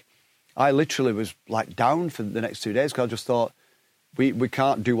Mondays gig, I literally was like down for the next 2 days because I just thought, we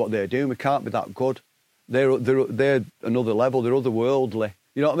can't do what they're doing. We can't be that good. They're another level. They're otherworldly.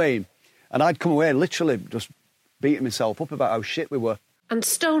 You know what I mean? And I'd come away literally just beating myself up about how shit we were. And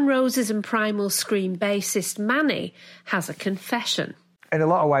Stone Roses and Primal Scream bassist Manny has a confession. In a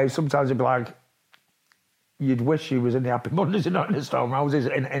lot of ways, sometimes it'd be like, you'd wish you was in the Happy Mondays and not in the Stone Roses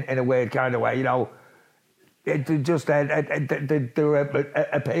in a weird kind of way, you know. It just they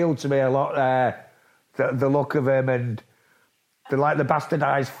appealed to me a lot there, the look of him and the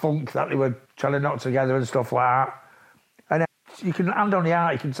bastardised funk that they were trying to knock together and stuff like that. And you can hand on the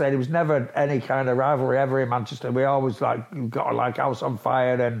heart, you can say there was never any kind of rivalry ever in Manchester. We always got like house on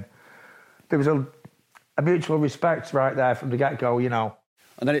fire, and there was a mutual respect right there from the get-go, you know.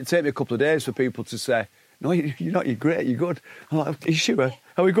 And then it'd take me a couple of days for people to say, no, you're not, you're great, you're good. I'm like, are you sure?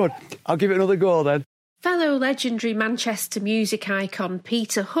 Are we good? I'll give it another go then. Fellow legendary Manchester music icon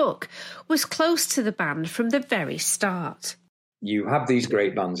Peter Hook was close to the band from the very start. You have these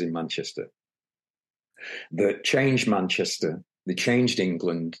great bands in Manchester that changed Manchester, they changed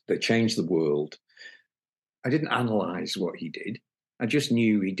England, they changed the world. I didn't analyse what he did. I just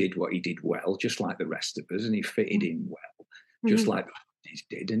knew he did what he did well, just like the rest of us, and he fitted in well, just like the Mondays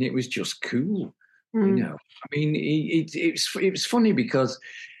did, and it was just cool, you know. I mean, it was funny because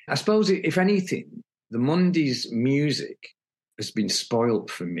I suppose, if anything, the Mondays music has been spoilt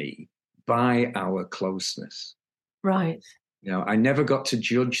for me by our closeness. Right. You know, I never got to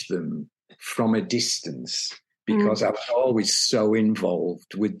judge them from a distance because I was always so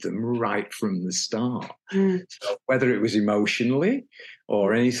involved with them right from the start. So whether it was emotionally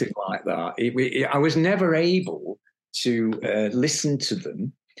or anything like that, I was never able to listen to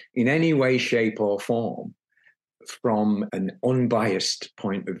them in any way, shape or form from an unbiased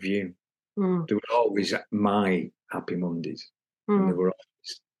point of view. They were always my Happy Mondays. And they were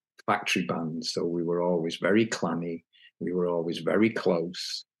always factory bands, so we were always very clanny. We were always very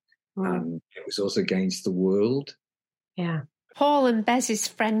close. And it was us against the world. Yeah. Paul and Bez's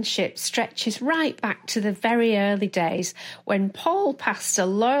friendship stretches right back to the very early days when Paul passed a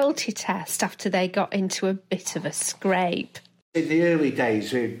loyalty test after they got into a bit of a scrape. In the early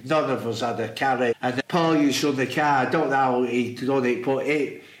days, none of us had a car, and Paul used to run the car. I don't know how he'd done it, but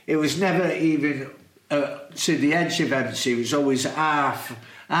it was never even to the edge of MC. It was always half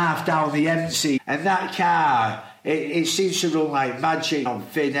down the MC. And that car, it seems to run like magic on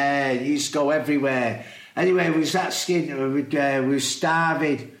thin air. It used to go everywhere. Anyway, it was that skin. We were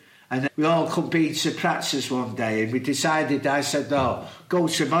starving. And we all come to practice one day, and we decided, I said, no, go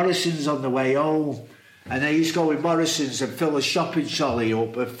to Morrison's on the way home. And I used to go with Morrison's and fill a shopping trolley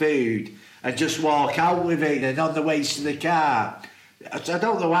up of food and just walk out with it. And on the way to the car, I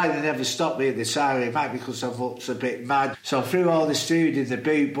don't know why they never stopped me at the side. It might be because I looked a bit mad. So I threw all this food in the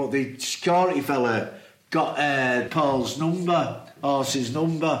boot, but the security fella got Paul's number, horse's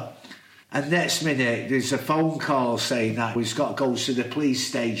number. And next minute, there's a phone call saying that we've got to go to the police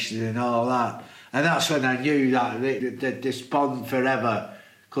station and all that. And that's when I knew that this bond forever,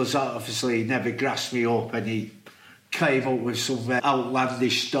 because obviously he never grasped me up and he came up with some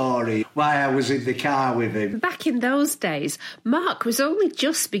outlandish story why I was in the car with him. Back in those days, Mark was only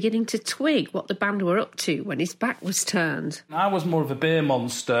just beginning to twig what the band were up to when his back was turned. I was more of a beer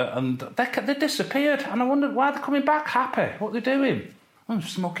monster, and they disappeared, and I wondered why they're coming back happy. What are they doing? Well,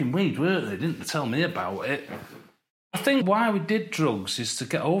 smoking weed, weren't they? Didn't they tell me about it? I think why we did drugs is to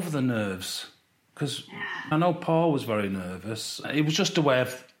get over the nerves. Because I know Paul was very nervous. It was just a way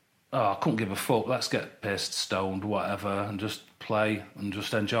of, I couldn't give a fuck, let's get pissed, stoned, whatever, and just play and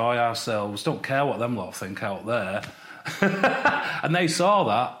just enjoy ourselves. Don't care what them lot think out there. And they saw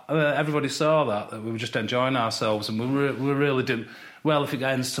that. Everybody saw that we were just enjoying ourselves, and we really didn't. Well, if it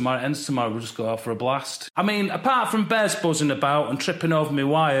ends tomorrow, we'll just go out for a blast. I mean, apart from Bez buzzing about and tripping over my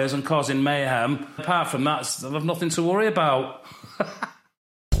wires and causing mayhem, apart from that, I've nothing to worry about.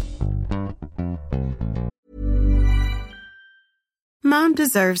 Mom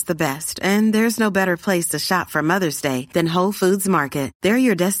deserves the best, and there's no better place to shop for Mother's Day than Whole Foods Market. They're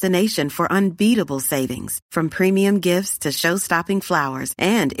your destination for unbeatable savings, from premium gifts to show-stopping flowers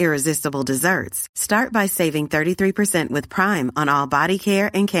and irresistible desserts. Start by saving 33% with Prime on all body care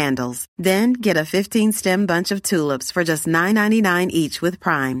and candles. Then get a 15-stem bunch of tulips for just $9.99 each with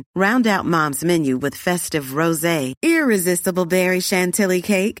Prime. Round out Mom's menu with festive rosé, irresistible berry chantilly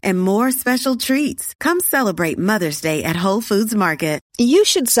cake, and more special treats. Come celebrate Mother's Day at Whole Foods Market. You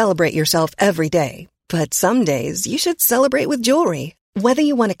should celebrate yourself every day, but some days you should celebrate with jewelry. Whether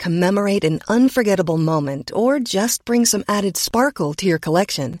you want to commemorate an unforgettable moment or just bring some added sparkle to your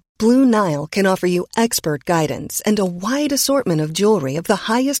collection, Blue Nile can offer you expert guidance and a wide assortment of jewelry of the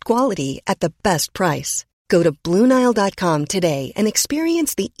highest quality at the best price. Go to BlueNile.com today and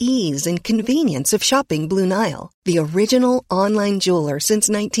experience the ease and convenience of shopping Blue Nile, the original online jeweler since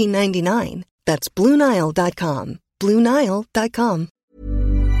 1999. That's BlueNile.com. BlueNile.com.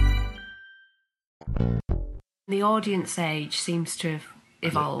 The audience age seems to have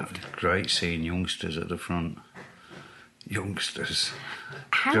evolved. Great seeing youngsters at the front. Youngsters.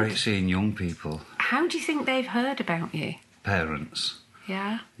 Great seeing young people. How do you think they've heard about you? Parents.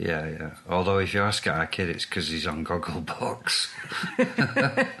 Yeah? Yeah. Although if you ask our kid, it's because he's on Gogglebox.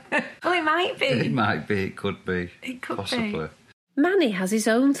 Well, it might be. It might be, it could be. It could possibly. be. Manny has his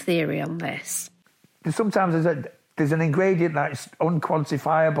own theory on this. Sometimes there's an ingredient that's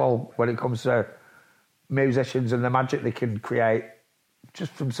unquantifiable when it comes to musicians and the magic they can create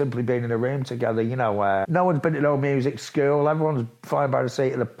just from simply being in a room together, you know, where no one's been to no music school, everyone's flying by the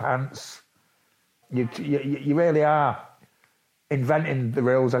seat of the pants. You really are inventing the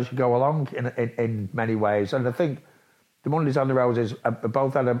rules as you go along in many ways. And I think the Mondays on the Roses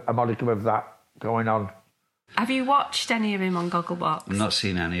both had a modicum of that going on. Have you watched any of him on Gogglebox? I've not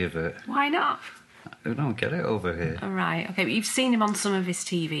seen any of it. Why not? I don't get it over here. All right, okay, but you've seen him on some of his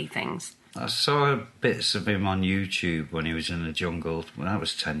TV things. I saw bits of him on YouTube when he was in the jungle. Well, that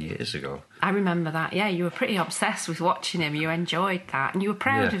was 10 years ago. I remember that, yeah. You were pretty obsessed with watching him. You enjoyed that. And you were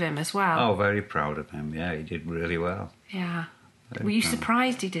proud of him as well. Oh, very proud of him, yeah. He did really well. Yeah. Were you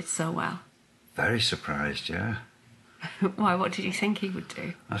surprised he did so well? Very surprised, yeah. Why, what did you think he would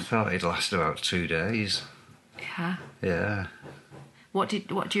do? I thought he'd last about 2 days. Yeah? Yeah. What do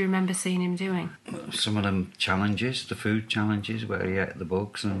you remember seeing him doing? Some of them challenges, the food challenges, where he ate the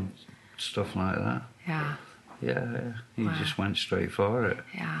bugs and stuff like that. Yeah. Yeah, he just went straight for it.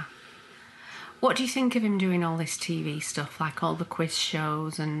 Yeah. What do you think of him doing all this TV stuff, like all the quiz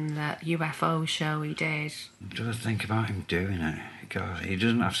shows and the UFO show he did? What do I think about him doing it? God, he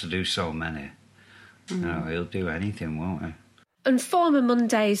doesn't have to do so many. You know, he'll do anything, won't he? And former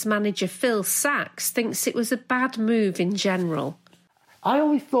Mondays manager Phil Sachs thinks it was a bad move in general. I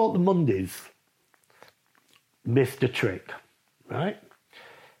always thought the Mondays missed a trick, right?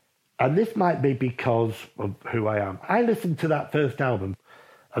 And this might be because of who I am. I listened to that first album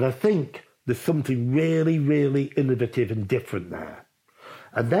and I think there's something really, really innovative and different there.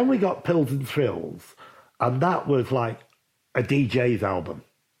 And then we got Pills and Thrills, and that was like a DJ's album,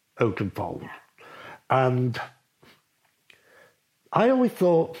 Oakenfold. And I always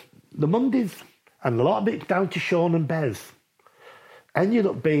thought the Mondays, and a lot of it's down to Sean and Bez, ended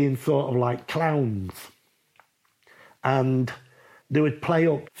up being sort of like clowns. And they would play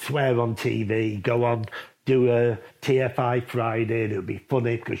up, swear on TV, go on, do a TFI Friday, and it would be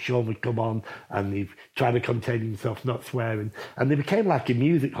funny because Sean would come on and he'd try to contain himself not swearing. And they became like a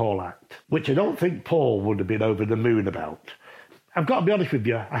music hall act, which I don't think Paul would have been over the moon about. I've got to be honest with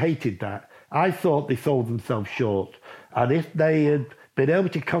you, I hated that. I thought they sold themselves short. And if they had been able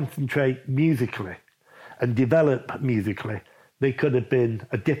to concentrate musically and develop musically, they could have been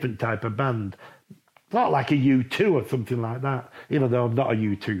a different type of band. Not like a U2 or something like that, even though I'm not a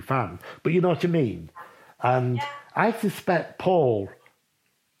U2 fan. But you know what I mean? And I suspect Paul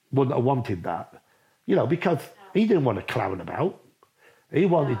wouldn't have wanted that, you know, because he didn't want to clown about. He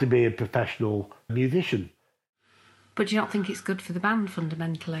wanted to be a professional musician. But do you not think it's good for the band,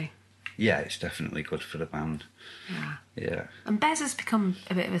 fundamentally? Yeah, it's definitely good for the band. Yeah. Yeah. And Bez has become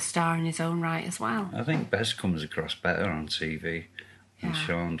a bit of a star in his own right as well. I think Bez comes across better on TV than Yeah.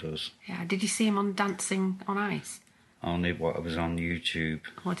 Sean does. Yeah. Did you see him on Dancing on Ice? Only what was on YouTube.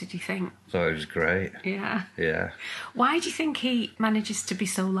 What did you think? Thought it was great. Yeah. Yeah. Why do you think he manages to be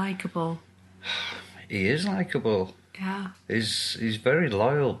so likeable? He is likeable. Yeah. He's very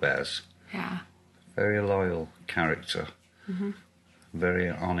loyal, Bez. Yeah. Very loyal character. Mm-hmm. Very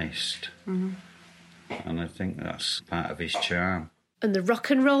honest. Mm-hmm. And I think that's part of his charm. And the rock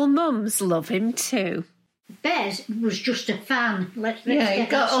and roll mums love him too. Bez was just a fan. Let's Yeah, he get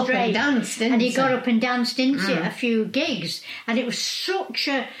got that up straight. and danced, didn't And he he? got up and danced into Mm. a few gigs, and it was such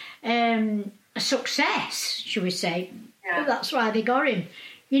a success, shall we say? Yeah. That's why they got him.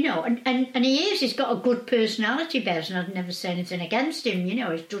 You know, and he's got a good personality, Bez, and I'd never say anything against him. You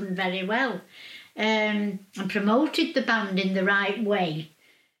know, he's done very well, and promoted the band in the right way.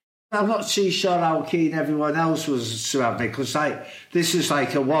 I'm not too sure how keen everyone else was to have me, because this is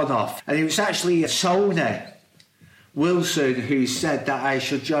like a one-off. And it was actually Tony Wilson who said that I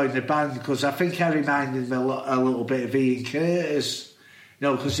should join the band, because I think I reminded him a little bit of Ian Curtis, you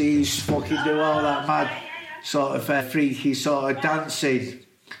know, because he used to fucking do all that mad sort of freaky sort of dancing.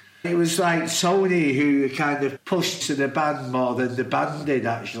 It was like Tony who kind of pushed to the band more than the band did,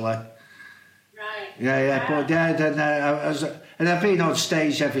 actually. Right. Yeah, but yeah, then and I've been on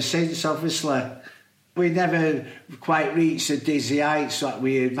stage ever since, obviously. We never quite reached the dizzy heights that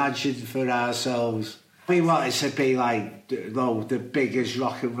we imagined for ourselves. We wanted to be like the biggest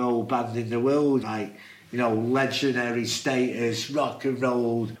rock and roll band in the world, like, you know, legendary status, rock and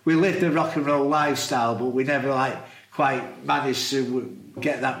roll. We lived the rock and roll lifestyle, but we never quite managed to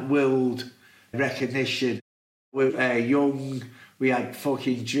get that world recognition. We were young. We had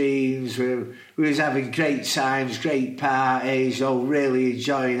fucking dreams. We was having great times, great parties, really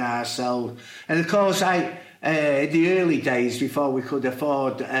enjoying ourselves. And of course, in the early days, before we could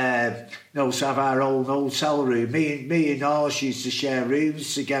afford, to have our own hotel room, me and Horse used to share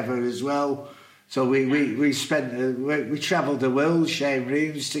rooms together as well. So we travelled the world sharing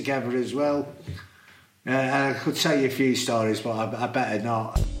rooms together as well. And I could tell you a few stories, but I better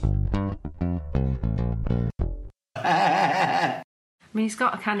not. I mean, he's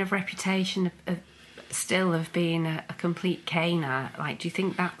got a kind of reputation of being a complete caner. Like, do you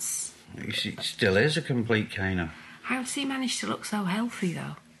think that's... He still is a complete caner. How does he manage to look so healthy,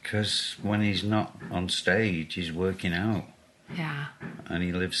 though? Because when he's not on stage, he's working out. Yeah. And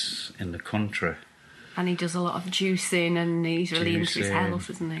he lives in the country. And he does a lot of juicing, and he's really into his health,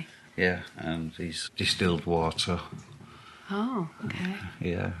 isn't he? Yeah, and he's distilled water. Oh, okay.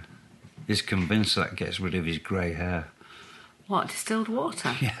 Yeah. He's convinced that gets rid of his grey hair. What, distilled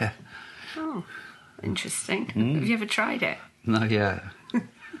water? Yeah. Oh, interesting. Mm. Have you ever tried it? Not yet.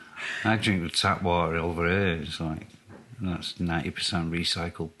 I drink the tap water over here. It's like, that's 90%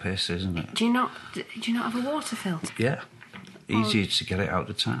 recycled piss, isn't it? Do you not have a water filter? Yeah. Easier to get it out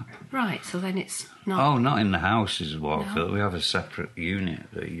the tap. Right, so then it's not... Oh, not in the house is a water No. filter. We have a separate unit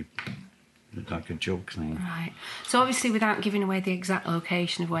that like a jug thing. Right. So obviously, without giving away the exact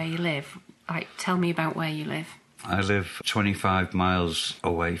location of where you live, tell me about where you live. I live 25 miles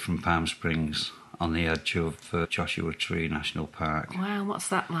away from Palm Springs, on the edge of Joshua Tree National Park. Wow, what's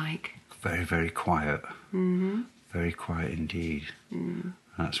that like? Very, very quiet. Mm-hmm. Very quiet indeed. Mm.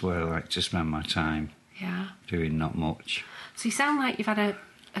 That's where I like to spend my time. Yeah. Doing not much. So you sound like you've had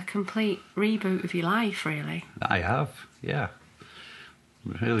a complete reboot of your life, really. I have, yeah.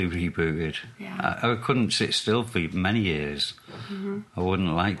 Really rebooted. Yeah. I couldn't sit still for many years. Mm-hmm. I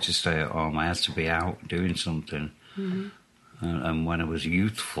wouldn't like to stay at home. I had to be out doing something. Mm-hmm. And when I was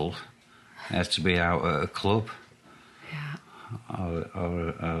youthful, I had to be out at a club. Yeah.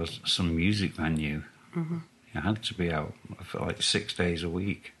 Or some music venue. Mm-hmm. I had to be out for like 6 days a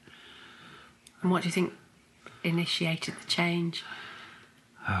week. And what do you think initiated the change?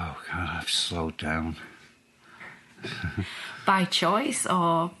 Oh, God, I've slowed down. By choice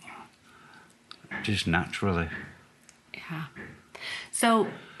or...? Just naturally. Yeah. So,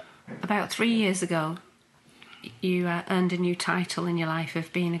 about 3 years ago, you earned a new title in your life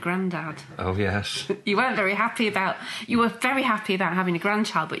of being a granddad. Oh, yes. You weren't very happy about... You were very happy about having a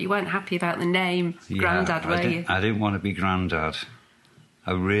grandchild, but you weren't happy about the name Grandad, were you? I didn't want to be Grandad.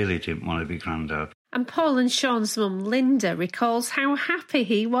 I really didn't want to be Grandad. And Paul and Sean's mum, Linda, recalls how happy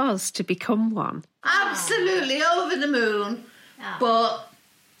he was to become one. Absolutely over the moon, but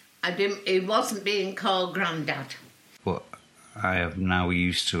it wasn't being called Grandad. But I am now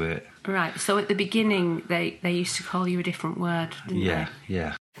used to it. Right, so at the beginning, they used to call you a different word, didn't they?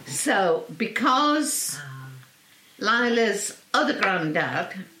 Yeah. So, because Lila's other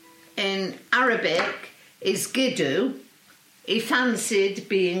granddad in Arabic is Gidu. He fancied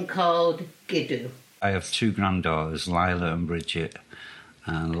being called Gidu. I have 2 granddaughters, Lila and Bridget,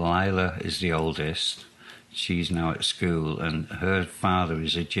 and Lila is the oldest. She's now at school, and her father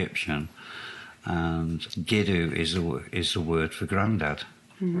is Egyptian, and Gidu is the word for granddad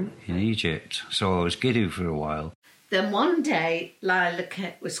in Egypt. So I was Gidu for a while. Then one day, Lila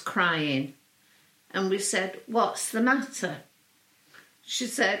was crying, and we said, "What's the matter?" She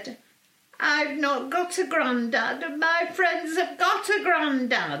said, "I've not got a granddad, and my friends have got a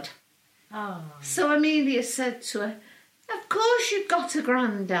granddad." Oh. So Amelia said to her, "Of course you've got a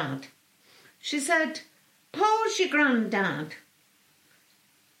granddad." She said, "Paul's your granddad."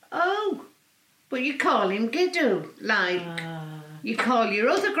 "Oh, but you call him Gidu, like you call your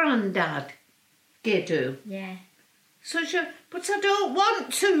other granddad Gidu." Yeah. So she, "But I don't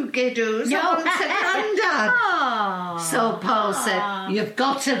want 2 Gidus, No. I want a granddad." Oh. So Paul said, "You've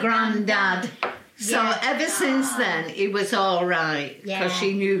got a granddad." So Yeah. ever since then, it was all right, because Yeah.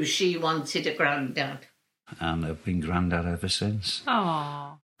 she knew she wanted a granddad. And I've been granddad ever since.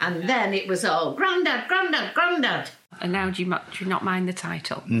 Oh. And then it was all, "Granddad, granddad, granddad." And now do you not mind the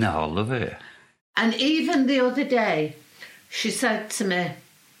title? No, I love it. And even the other day, she said to me,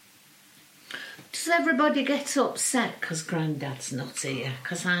 "Does everybody get upset because Granddad's not here?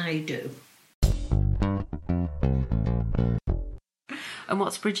 Because I do." And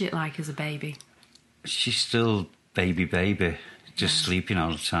what's Bridget like as a baby? She's still baby, just sleeping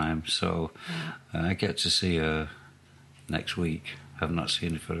all the time. So I get to see her next week. I've not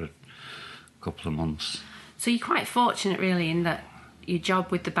seen her for a couple of months. So you're quite fortunate, really, in that your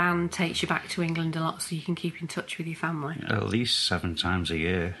job with the band takes you back to England a lot, so you can keep in touch with your family. At least 7 times a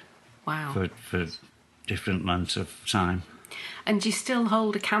year. Wow. For different lengths of time. And do you still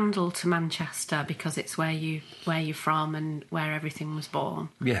hold a candle to Manchester because it's where you're from and where everything was born?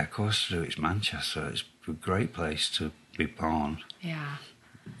 Yeah, of course I do. It's Manchester. It's a great place to be born. Yeah.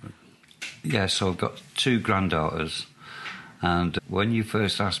 Yeah, so I've got 2 granddaughters. And when you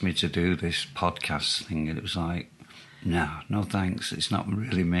first asked me to do this podcast thing, it was like, no thanks. It's not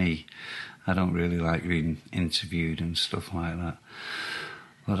really me. I don't really like being interviewed and stuff like that.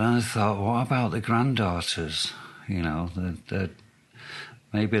 But then I thought, what about the granddaughters? You know,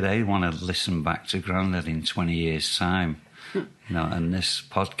 maybe they want to listen back to Grandad in 20 years' time. You know, and this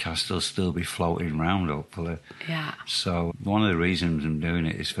podcast will still be floating around, hopefully. Yeah. So one of the reasons I'm doing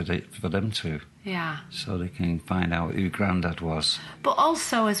it is for them to. Yeah. So they can find out who Grandad was. But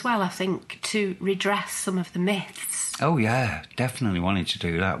also, as well, I think, to redress some of the myths. Oh, yeah, definitely wanted to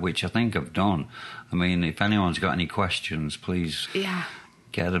do that, which I think I've done. I mean, if anyone's got any questions, please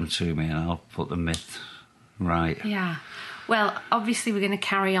get them to me and I'll put the myth right. Yeah. Well, obviously we're going to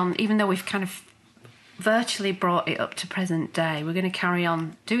carry on, even though we've kind of virtually brought it up to present day, we're going to carry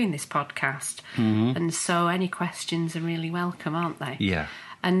on doing this podcast. Mm-hmm. And so any questions are really welcome, aren't they? Yeah.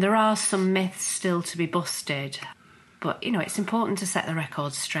 And there are some myths still to be busted. But, you know, it's important to set the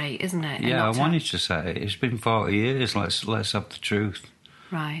record straight, isn't it? Yeah, I wanted to say it. It's been 40 years. Let's have the truth.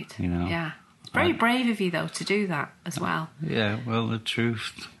 Right. You know? Yeah. It's very brave of you, though, to do that as well. Yeah, well, the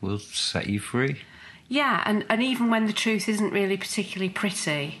truth will set you free. Yeah, and even when the truth isn't really particularly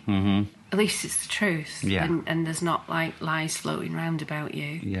pretty, at least it's the truth. Yeah. And there's not, like, lies floating round about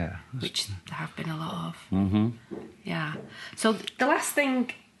you. Yeah. Which there have been a lot of. Mm-hmm. Yeah. So the last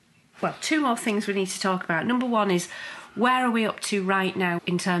thing... Well, 2 more things we need to talk about. Number 1 is, where are we up to right now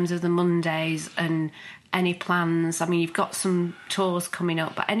in terms of the Mondays and any plans? I mean, you've got some tours coming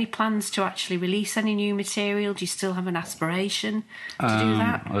up, but any plans to actually release any new material? Do you still have an aspiration to do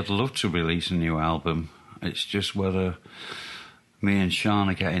that? I'd love to release a new album. It's just whether me and Sean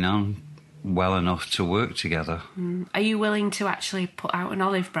are getting on well enough to work together. Are you willing to actually put out an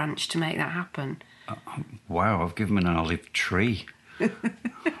olive branch to make that happen? Wow, I've given him an olive tree.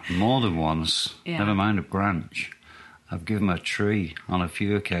 More than once. Yeah. Never mind a branch. I've given him a tree on a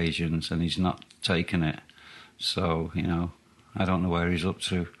few occasions and he's not taken it. So, you know, I don't know where he's up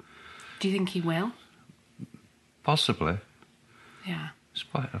to. Do you think he will? Possibly. Yeah. It's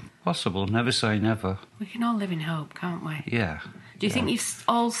possible. Never say never. We can all live in hope, can't we? Yeah. Do you think you've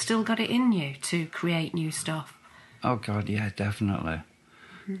all still got it in you to create new stuff? Oh, God, yeah, definitely.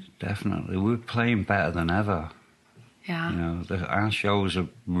 Definitely. We're playing better than ever. Yeah. You know, our show's a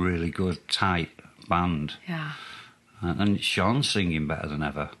really good, tight band. Yeah. And Sean's singing better than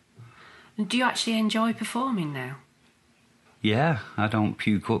ever. And do you actually enjoy performing now? Yeah, I don't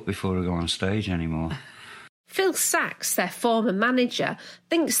puke up before I go on stage anymore. Phil Sachs, their former manager,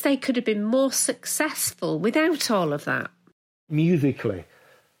 thinks they could have been more successful without all of that. Musically,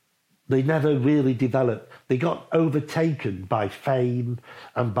 They never really developed. They got overtaken by fame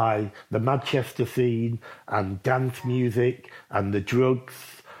and by the Manchester scene and dance music and the drugs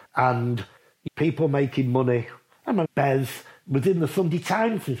and people making money. I remember Bez was in the Sunday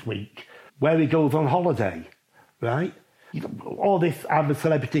Times this week where he goes on holiday, right? You know, all this I'm a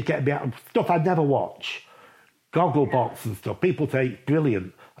celebrity, get me out, stuff I'd never watch. Gogglebox and stuff. People say it's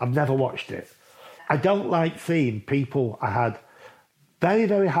brilliant. I've never watched it. I don't like seeing people I had very,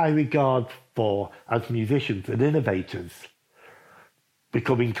 very high regard for as musicians and innovators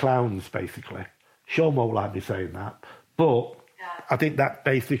becoming clowns, basically. Sean won't like me saying that, but I think that's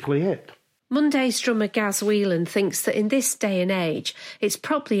basically it. Monday's drummer Gaz Whelan thinks that in this day and age, it's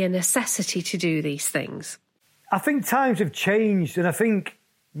probably a necessity to do these things. I think times have changed, and I think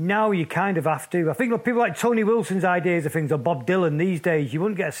now you kind of have to. I think people like Tony Wilson's ideas of things, or Bob Dylan these days, you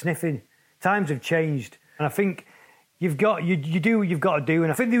wouldn't get a sniffing. Times have changed, and I think you've got you do what you've got to do.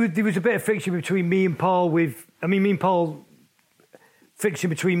 And I think there was a bit of friction between me and Paul friction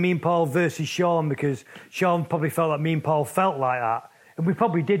between me and Paul versus Sean, because Sean probably felt like me and Paul felt like that, and we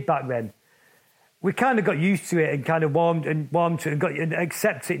probably did back then. We kind of got used to it and kind of warmed to it and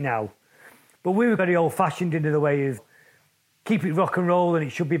accept it now. But we were very old-fashioned in the way of keep it rock and roll and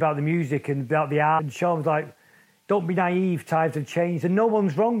it should be about the music and about the art. And Sean was like, don't be naive, times have changed. And no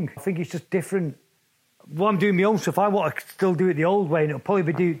one's wrong. I think it's just different. Well, I'm doing my own stuff. I want to still do it the old way, and it'll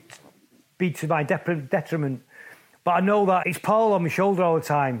probably be to my detriment. But I know that it's Paul on my shoulder all the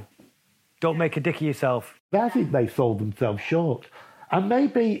time. Don't make a dick of yourself. I think they sold themselves short. And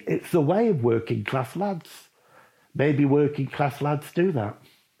maybe it's the way of working class lads. Maybe working class lads do that.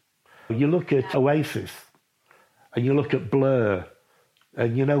 You look at Oasis and you look at Blur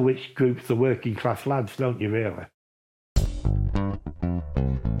and you know which groups are working class lads, don't you, really?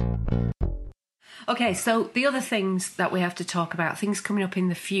 Okay, so the other things that we have to talk about, things coming up in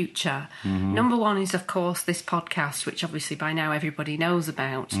the future. Mm-hmm. Number one is, of course, this podcast, which obviously by now everybody knows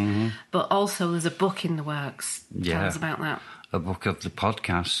about. Mm-hmm. But also there's a book in the works. Tell us about that. A book of the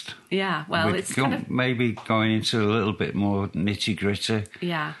podcast. Yeah, well, it's kind of... Maybe going into a little bit more nitty-gritty.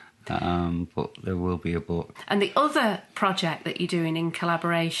 Yeah. But there will be a book. And the other project that you're doing in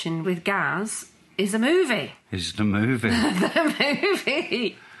collaboration with Gaz is a movie. Is the movie. The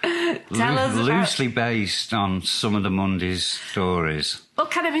movie. Tell us about... Loosely based on some of the Monday's stories. Well,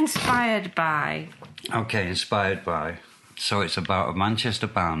 kind of inspired by... Okay, inspired by. So it's about a Manchester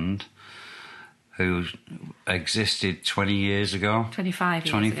band who existed 20 years ago.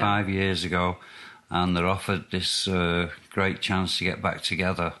 25 years ago. And they're offered this great chance to get back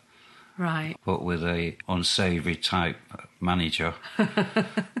together. Right. But with a unsavoury type manager.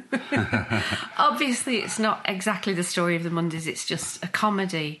 Obviously, it's not exactly the story of the Mondays. It's just a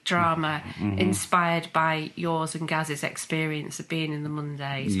comedy drama inspired by yours and Gaz's experience of being in the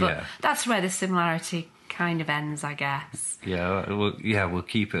Mondays. Yeah. But that's where the similarity kind of ends, I guess. Yeah, we'll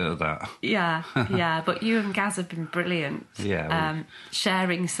keep it at that. Yeah. But you and Gaz have been brilliant. Yeah.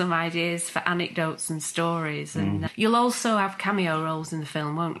 Sharing some ideas for anecdotes and stories. And you'll also have cameo roles in the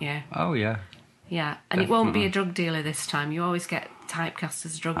film, won't you? Oh, yeah. Yeah, and Definitely. It won't be a drug dealer this time. You always get typecast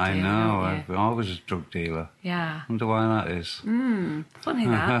as a drug dealer. I know, I'm always a drug dealer. Yeah. Wonder why that is. Funny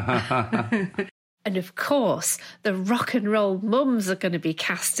that. And of course, the rock and roll mums are going to be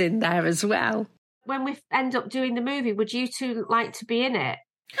cast in there as well. When we end up doing the movie, would you two like to be in it?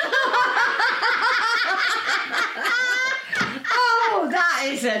 Oh, that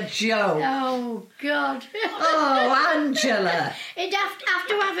is a joke. Oh, God. Oh, Angela. It'd have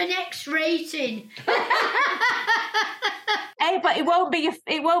to have an X rating. Hey, but it won't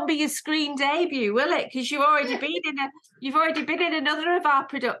be your screen debut, will it? Because you've already been in another of our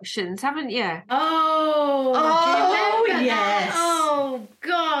productions, haven't you? Oh, do you remember yes. That? Oh,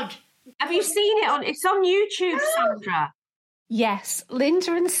 God. Have you seen it it's on YouTube, Sandra? Yes,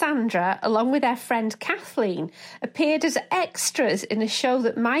 Linda and Sandra, along with their friend Kathleen, appeared as extras in a show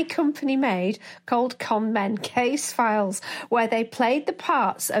that my company made called Con Men Case Files, where they played the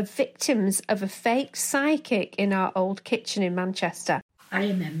parts of victims of a fake psychic in our old kitchen in Manchester. I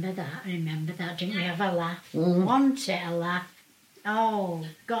remember that. Didn't we have a laugh? Want it, a laugh. Oh,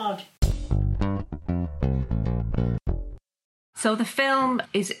 God. So the film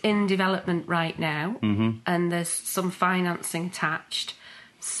is in development right now, and there's some financing attached.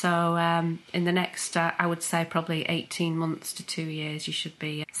 So in the next, I would say probably 18 months to 2 years, you should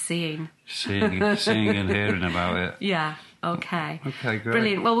be seeing and hearing about it. Yeah, okay. Okay, great.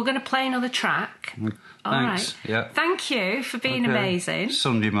 Brilliant. Well, we're going to play another track. Thanks. All right. Yeah. Thank you for being amazing.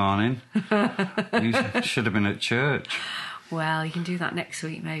 Sunday morning. You should have been at church. Well, you can do that next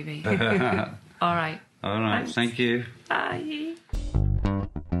week, maybe. All right. All right. Thanks. Thank you. Bye.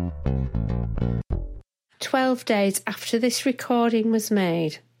 12 days after this recording was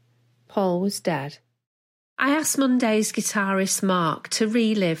made, Paul was dead. I asked Monday's guitarist Mark to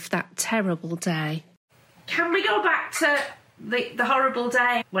relive that terrible day. Can we go back to the horrible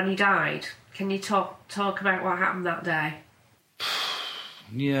day when he died? Can you talk about what happened that day?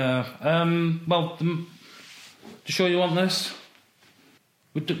 Yeah. Well, you sure you want this?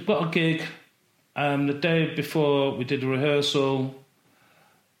 We got a gig. The day before we did a rehearsal,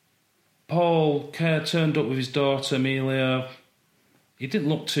 Paul turned up with his daughter Amelia. He didn't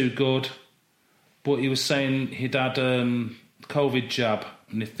look too good, but he was saying he'd had COVID jab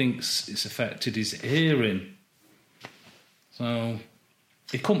and he thinks it's affected his hearing. So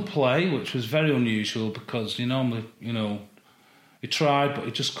he couldn't play, which was very unusual because he normally, he tried, but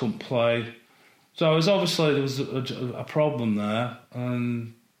he just couldn't play. So there was a problem there.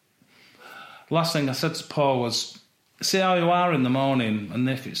 And last thing I said to Paul was, see how you are in the morning, and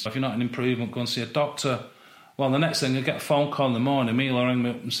if you're not in improvement, go and see a doctor. Well, the next thing, I get a phone call in the morning. Amelia rang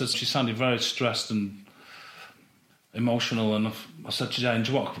me up and says she sounded very stressed and emotional, and I said to Jane,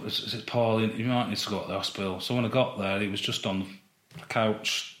 I said, Paul, you might need to go to the hospital. So when I got there, he was just on the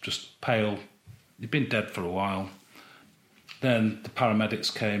couch, just pale. He'd been dead for a while. Then the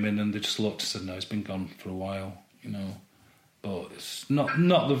paramedics came in and they just looked and said, no, he's been gone for a while, But it's not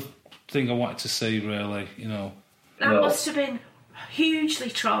the thing I wanted to see, really, That must have been hugely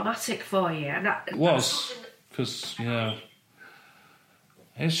traumatic for you. And it was, because,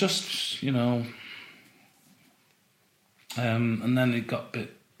 it's just, and then it got a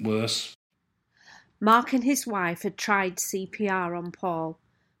bit worse. Mark and his wife had tried CPR on Paul,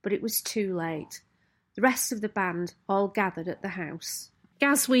 but it was too late. The rest of the band all gathered at the house.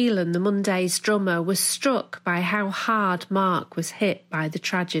 Gaz Whelan, the Monday's drummer, was struck by how hard Mark was hit by the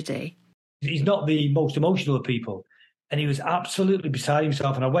tragedy. He's not the most emotional of people, and he was absolutely beside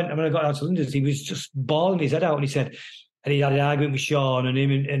himself. And when I got out to London, he was just bawling his head out, and he said, and he had an argument with Sean and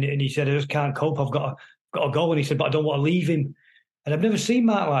him, and he said, I just can't cope, I've got to go. And he said, but I don't want to leave him. And I've never seen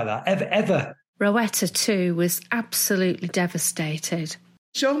Mark like that, ever. Rowetta, too, was absolutely devastated.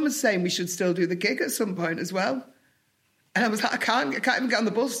 Sean was saying we should still do the gig at some point as well. And I was like, I can't even get on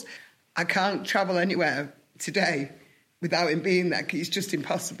the bus. I can't travel anywhere today without him being there. It's just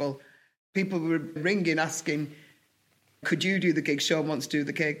impossible. People were ringing, asking, could you do the gig? Sean wants to do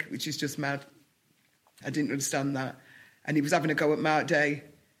the gig, which is just mad. I didn't understand that. And he was having a go at Mark Day.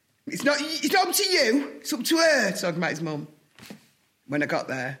 It's not up to you, it's up to her, talking about his mum. When I got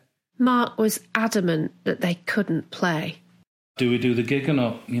there. Mark was adamant that they couldn't play. Do we do the gig or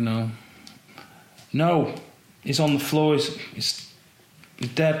not, No, he's on the floor, he's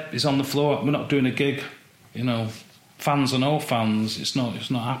dead, he's on the floor, we're not doing a gig, Fans or no fans, it's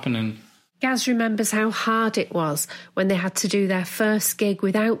not happening. Gaz remembers how hard it was when they had to do their first gig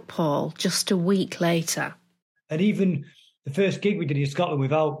without Paul just a week later. And even the first gig we did in Scotland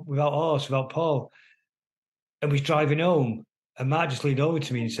without Paul, and we was driving home, and Mark just leaned over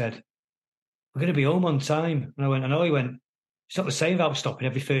to me and said, we're going to be home on time. And I went, I know. He went, it's not the same about stopping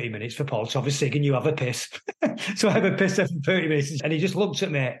every 30 minutes for Paul to have a cig and you have a piss. So I have a piss every 30 minutes. And he just looked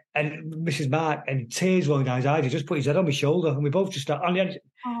at me, and Mrs. Mark, and tears rolling down his eyes. He just put his head on my shoulder, and we both just started.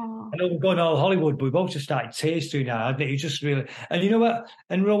 I know we're going all Hollywood, but we both just started tears through now. It was just really. And you know what?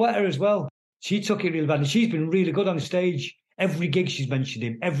 And Rowetta as well. She took it really bad, and she's been really good on the stage. Every gig she's mentioned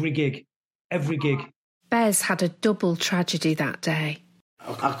him. Every gig. Bez had a double tragedy that day.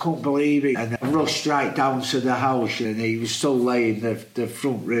 I couldn't believe it, and I rushed right down to the house, and he was still laying in the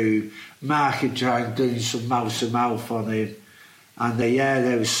front room. Mark had tried doing some mouth-to-mouth on him, and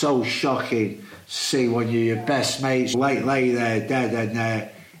they was so shocking to see when your best mates lay there dead,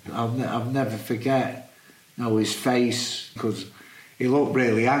 and I'll never forget his face, because he looked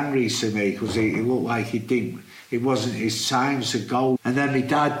really angry to me, because he looked like it wasn't his time to go. And then my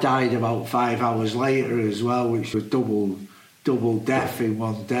dad died about 5 hours later as well, which was double death in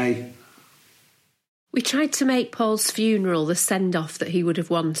one day. We tried to make Paul's funeral the send-off that he would have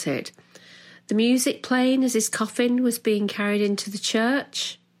wanted. The music playing as his coffin was being carried into the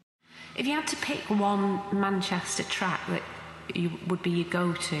church. If you had to pick one Manchester track that would be your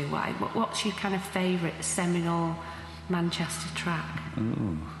go-to, what's your kind of favourite seminal Manchester track?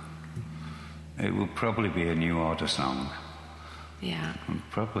 Ooh. It would probably be a New Order song. Yeah. And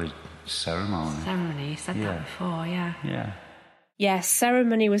probably Ceremony. Ceremony, you said that before, yeah. Yeah. Yes,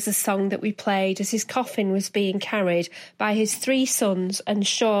 Ceremony was the song that we played as his coffin was being carried by his 3 sons and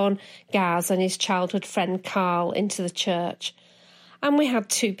Sean, Gaz and his childhood friend Carl into the church. And we had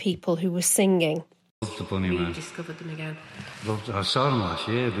 2 people who were singing. Loved the Bunnymen. We discovered them again. I saw them last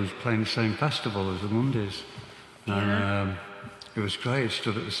year. They was playing the same festival as the Mondays. Yeah. And It was great.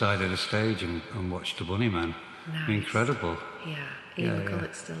 Stood at the side of the stage and watched the Bunnymen. Nice. Incredible. Yeah, Ian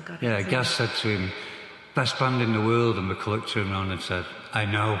McCulloch still got it. Yeah, Gaz said to him, best band in the world, and McCulloch turned around and said, I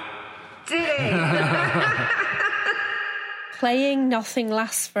know. Did he? Playing Nothing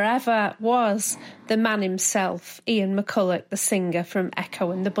Lasts Forever was the man himself, Ian McCulloch, the singer from Echo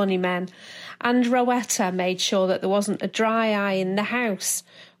and the Bunnymen. And Rowetta made sure that there wasn't a dry eye in the house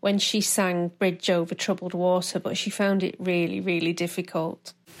when she sang Bridge Over Troubled Water, but she found it really, really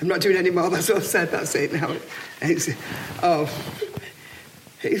difficult. I'm not doing any more, that's what I've said, that's it now. It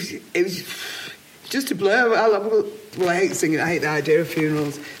was just a blur. I hate singing, I hate the idea of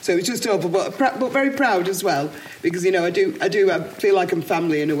funerals. So it was just awful, but very proud as well, because, you know, I feel like I'm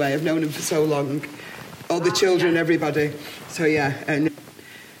family in a way. I've known them for so long, all the children, everybody. So, yeah, and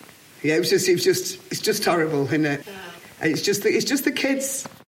yeah, it's just horrible, isn't it? And it's just the kids.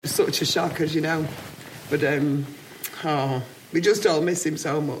 It's such a shock, as you know. But, we just all miss him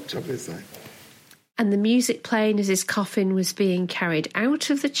so much, obviously. And the music playing as his coffin was being carried out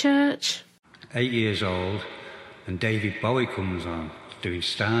of the church. 8 years old, and David Bowie comes on, doing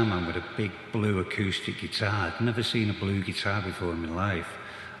Starman with a big blue acoustic guitar. I'd never seen a blue guitar before in my life.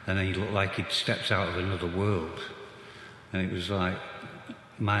 And he looked like he'd stepped out of another world. And it was like,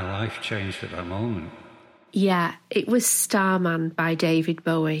 my life changed at that moment. Yeah, it was Starman by David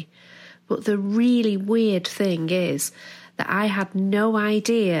Bowie. But the really weird thing is that I had no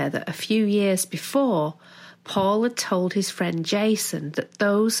idea that a few years before, Paul had told his friend Jason that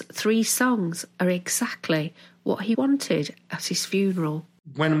those 3 songs are exactly what he wanted at his funeral.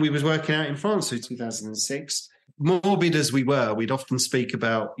 When we was working out in France in 2006, morbid as we were, we'd often speak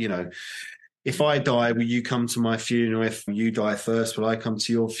about, you know, if I die, will you come to my funeral? If you die first, will I come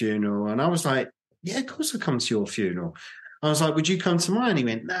to your funeral? And I was like, yeah, of course I'll come to your funeral. I was like, would you come to mine? He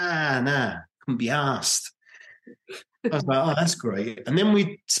went, nah, couldn't be asked. I was like, oh, that's great. And then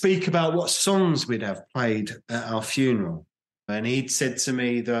we'd speak about what songs we'd have played at our funeral. And he'd said to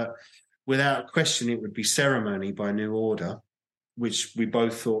me that without question, it would be Ceremony by New Order, which we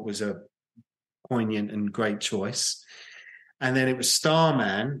both thought was a poignant and great choice. And then it was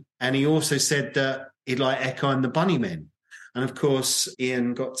Starman. And he also said that he'd like Echo and the Bunnymen. And of course,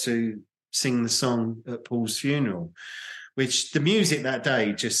 Ian got to sing the song at Paul's funeral, which the music that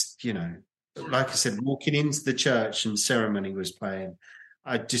day just, you know, like I said, walking into the church and Ceremony was playing,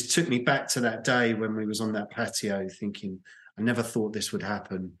 it just took me back to that day when we was on that patio thinking, I never thought this would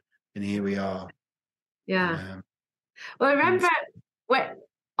happen, and here we are. Yeah. Well, I remember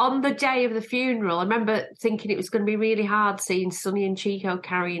on the day of the funeral, I remember thinking it was going to be really hard seeing Sonny and Chico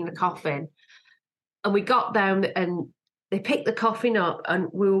carrying the coffin. And we got down and they picked the coffin up and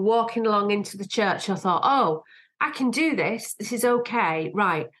we were walking along into the church. I thought, oh, I can do this. This is okay.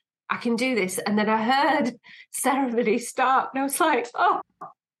 Right. I can do this. And then I heard Ceremony start and I was like, oh.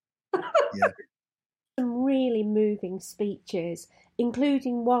 Yeah. Some really moving speeches,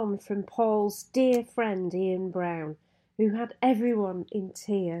 including one from Paul's dear friend Ian Brown, who had everyone in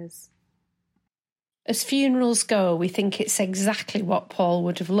tears. As funerals go, we think it's exactly what Paul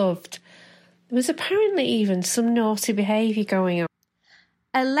would have loved. There was apparently even some naughty behaviour going on.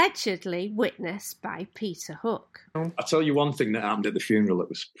 Allegedly witnessed by Peter Hook. I'll tell you one thing that happened at the funeral that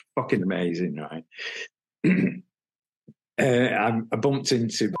was fucking amazing, right? I bumped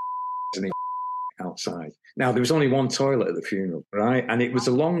into outside. Now, there was only one toilet at the funeral, right? And it was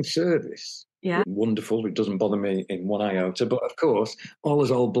a long service. Yeah. Wonderful. It doesn't bother me in one iota. But, of course, all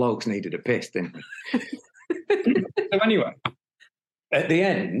us old blokes needed a piss, didn't we? So anyway, at the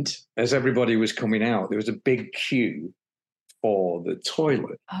end, as everybody was coming out, there was a big queue for the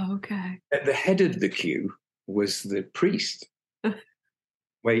toilet. Oh, okay. At the head of the queue was the priest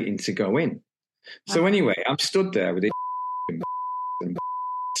waiting to go in. So anyway, I'm stood there with it and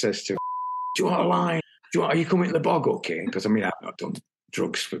says to him, do you want a line? Are you coming to the bog, okay? Because, I mean, I've not done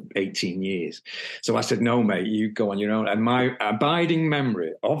drugs for 18 years. So I said, no, mate, you go on your own. And my abiding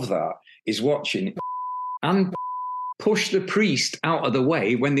memory of that is watching and push the priest out of the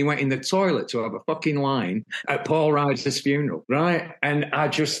way when they went in the toilet to have a fucking line at Paul Ryder's funeral, right? And I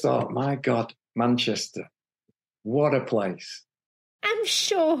just thought, my God, Manchester, what a place. I'm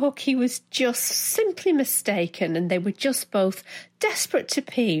sure Hooky was just simply mistaken and they were just both desperate to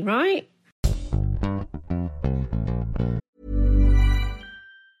pee, right?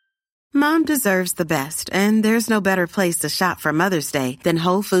 Mom deserves the best, and there's no better place to shop for Mother's Day than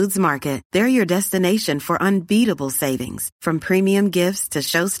Whole Foods Market. They're your destination for unbeatable savings, from premium gifts to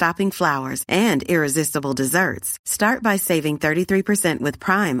show-stopping flowers and irresistible desserts. Start by saving 33% with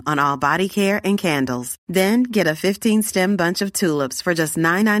Prime on all body care and candles. Then get a 15-stem bunch of tulips for just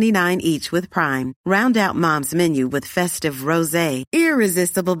 $9.99 each with Prime. Round out Mom's menu with festive rosé,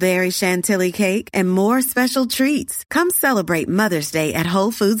 irresistible berry chantilly cake, and more special treats. Come celebrate Mother's Day at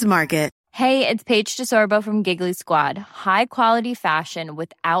Whole Foods Market. Hey, it's Paige DeSorbo from Giggly Squad. High quality fashion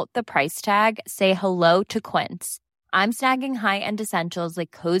without the price tag. Say hello to Quince. I'm snagging high-end essentials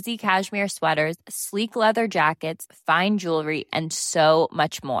like cozy cashmere sweaters, sleek leather jackets, fine jewelry, and so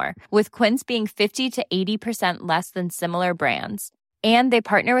much more. With Quince being 50 to 80% less than similar brands. And they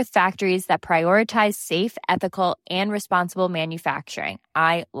partner with factories that prioritize safe, ethical, and responsible manufacturing.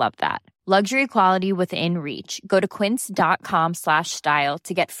 I love that. Luxury quality within reach. Go to quince.com/style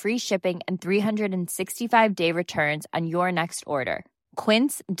to get free shipping and 365-day returns on your next order.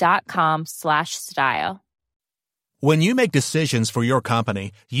 Quince.com/style. When you make decisions for your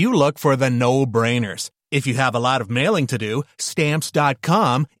company, you look for the no-brainers. If you have a lot of mailing to do,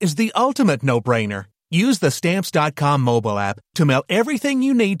 Stamps.com is the ultimate no-brainer. Use the Stamps.com mobile app to mail everything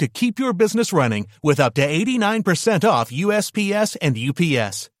you need to keep your business running with up to 89% off USPS and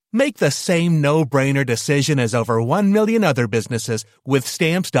UPS. Make the same no-brainer decision as over 1 million other businesses with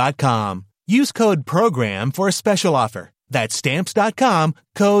Stamps.com. Use code PROGRAM for a special offer. That's Stamps.com,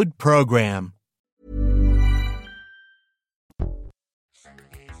 code PROGRAM.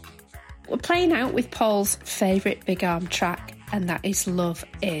 We're playing out with Paul's favourite Big Arm track, and that is Love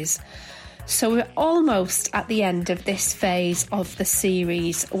Is. So we're almost at the end of this phase of the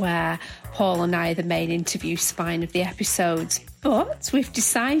series where Paul and I are the main interview spine of the episodes. But we've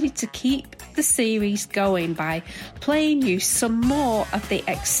decided to keep the series going by playing you some more of the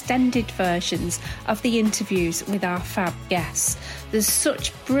extended versions of the interviews with our fab guests. There's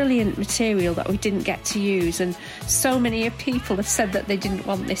such brilliant material that we didn't get to use, and so many people have said that they didn't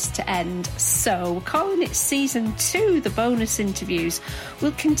want this to end. So we're calling it Season 2, the bonus interviews.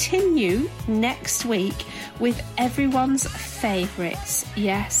 We'll continue next week with everyone's favourites.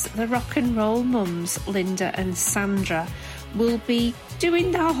 Yes, the rock and roll mums, Linda and Sandra, will be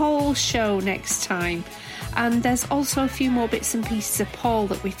doing the whole show next time. And there's also a few more bits and pieces of Paul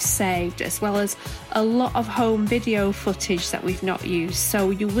that we've saved, as well as a lot of home video footage that we've not used. So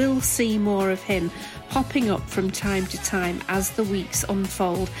you will see more of him popping up from time to time as the weeks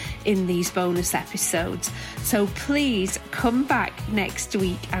unfold in these bonus episodes. So please come back next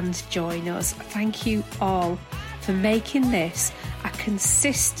week and join us. Thank you all for making this a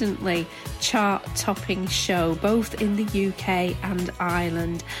consistently chart-topping show, both in the UK and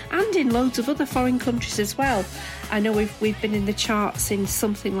Ireland, and in loads of other foreign countries as well. I know we've been in the charts in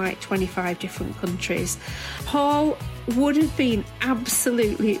something like 25 different countries. Paul would have been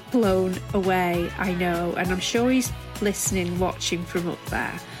absolutely blown away, I know, and I'm sure he's listening, watching from up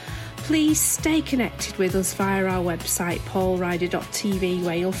there. Please stay connected with us via our website, paulryder.tv,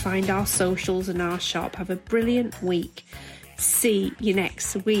 where you'll find our socials and our shop. Have a brilliant week. See you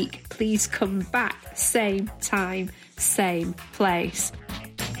next week. Please come back, same time, same place.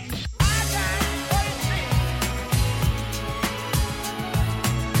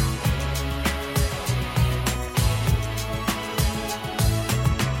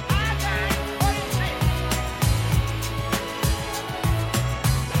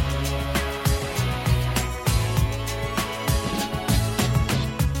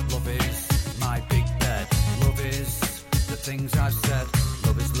 Things I've said,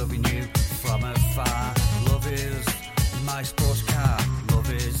 love is loving you from afar. Love is my sports car. Love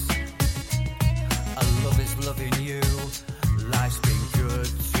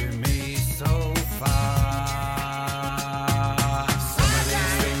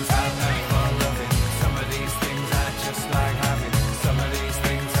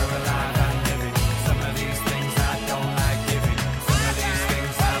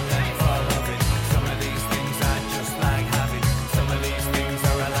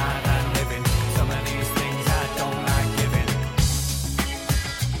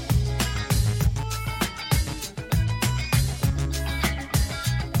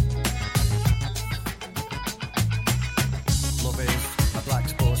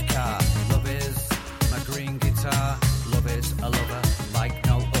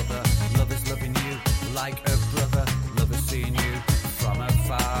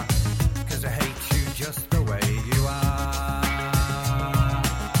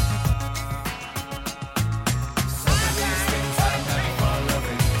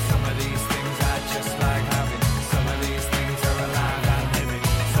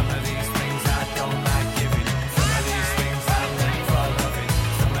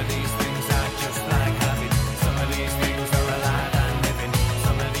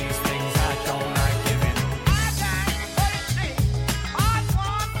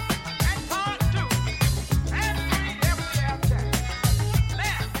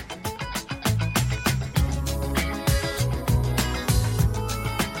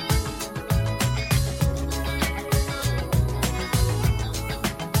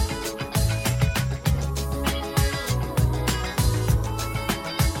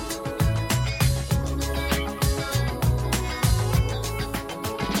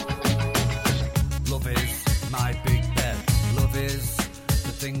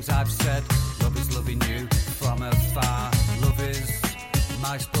things I've said. Love is loving you from afar. Love is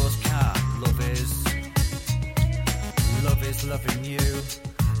my sports car. Love is loving you.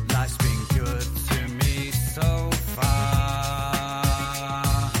 Life's been good to me so far.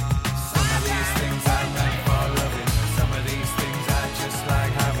 Some of these things are meant for loving. Some of these things I just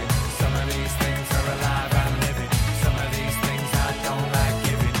like having. Some of these things are alive and living. Some of these things I don't like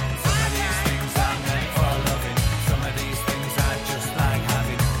giving. Some of these things are meant for loving. Some of these things I just like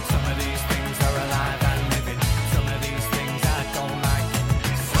having. Some of these things are alive and living. Some of these things I don't like.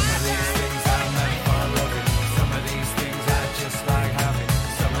 Some of these things are meant for loving. Some of these things I just like having.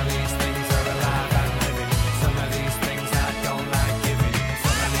 Some of these things are alive and living. Some of these things I don't like giving.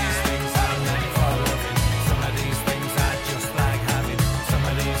 Some of these things are meant for loving. Some of these things I just like having. Some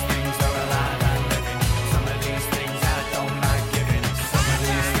of these things are alive and living. Some of these things I don't like giving. Some of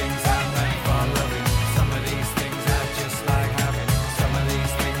these things are meant for loving. Some of these things I just like having. Some of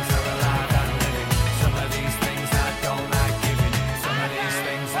these things are alive and living. Some of these things I don't like giving. Some of these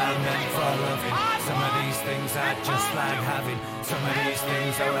things are meant for loving. Some of these things I just like having. Some of these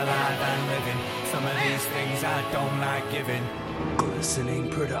things are alive and living. Some of these things I don't like giving. Glistening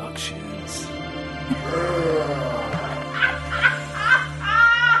Productions.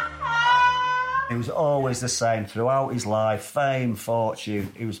 He was always the same throughout his life, fame,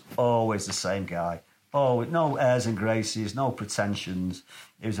 fortune. He was always the same guy. Always, no airs and graces, no pretensions.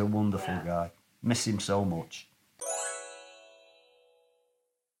 He was a wonderful guy. Miss him so much.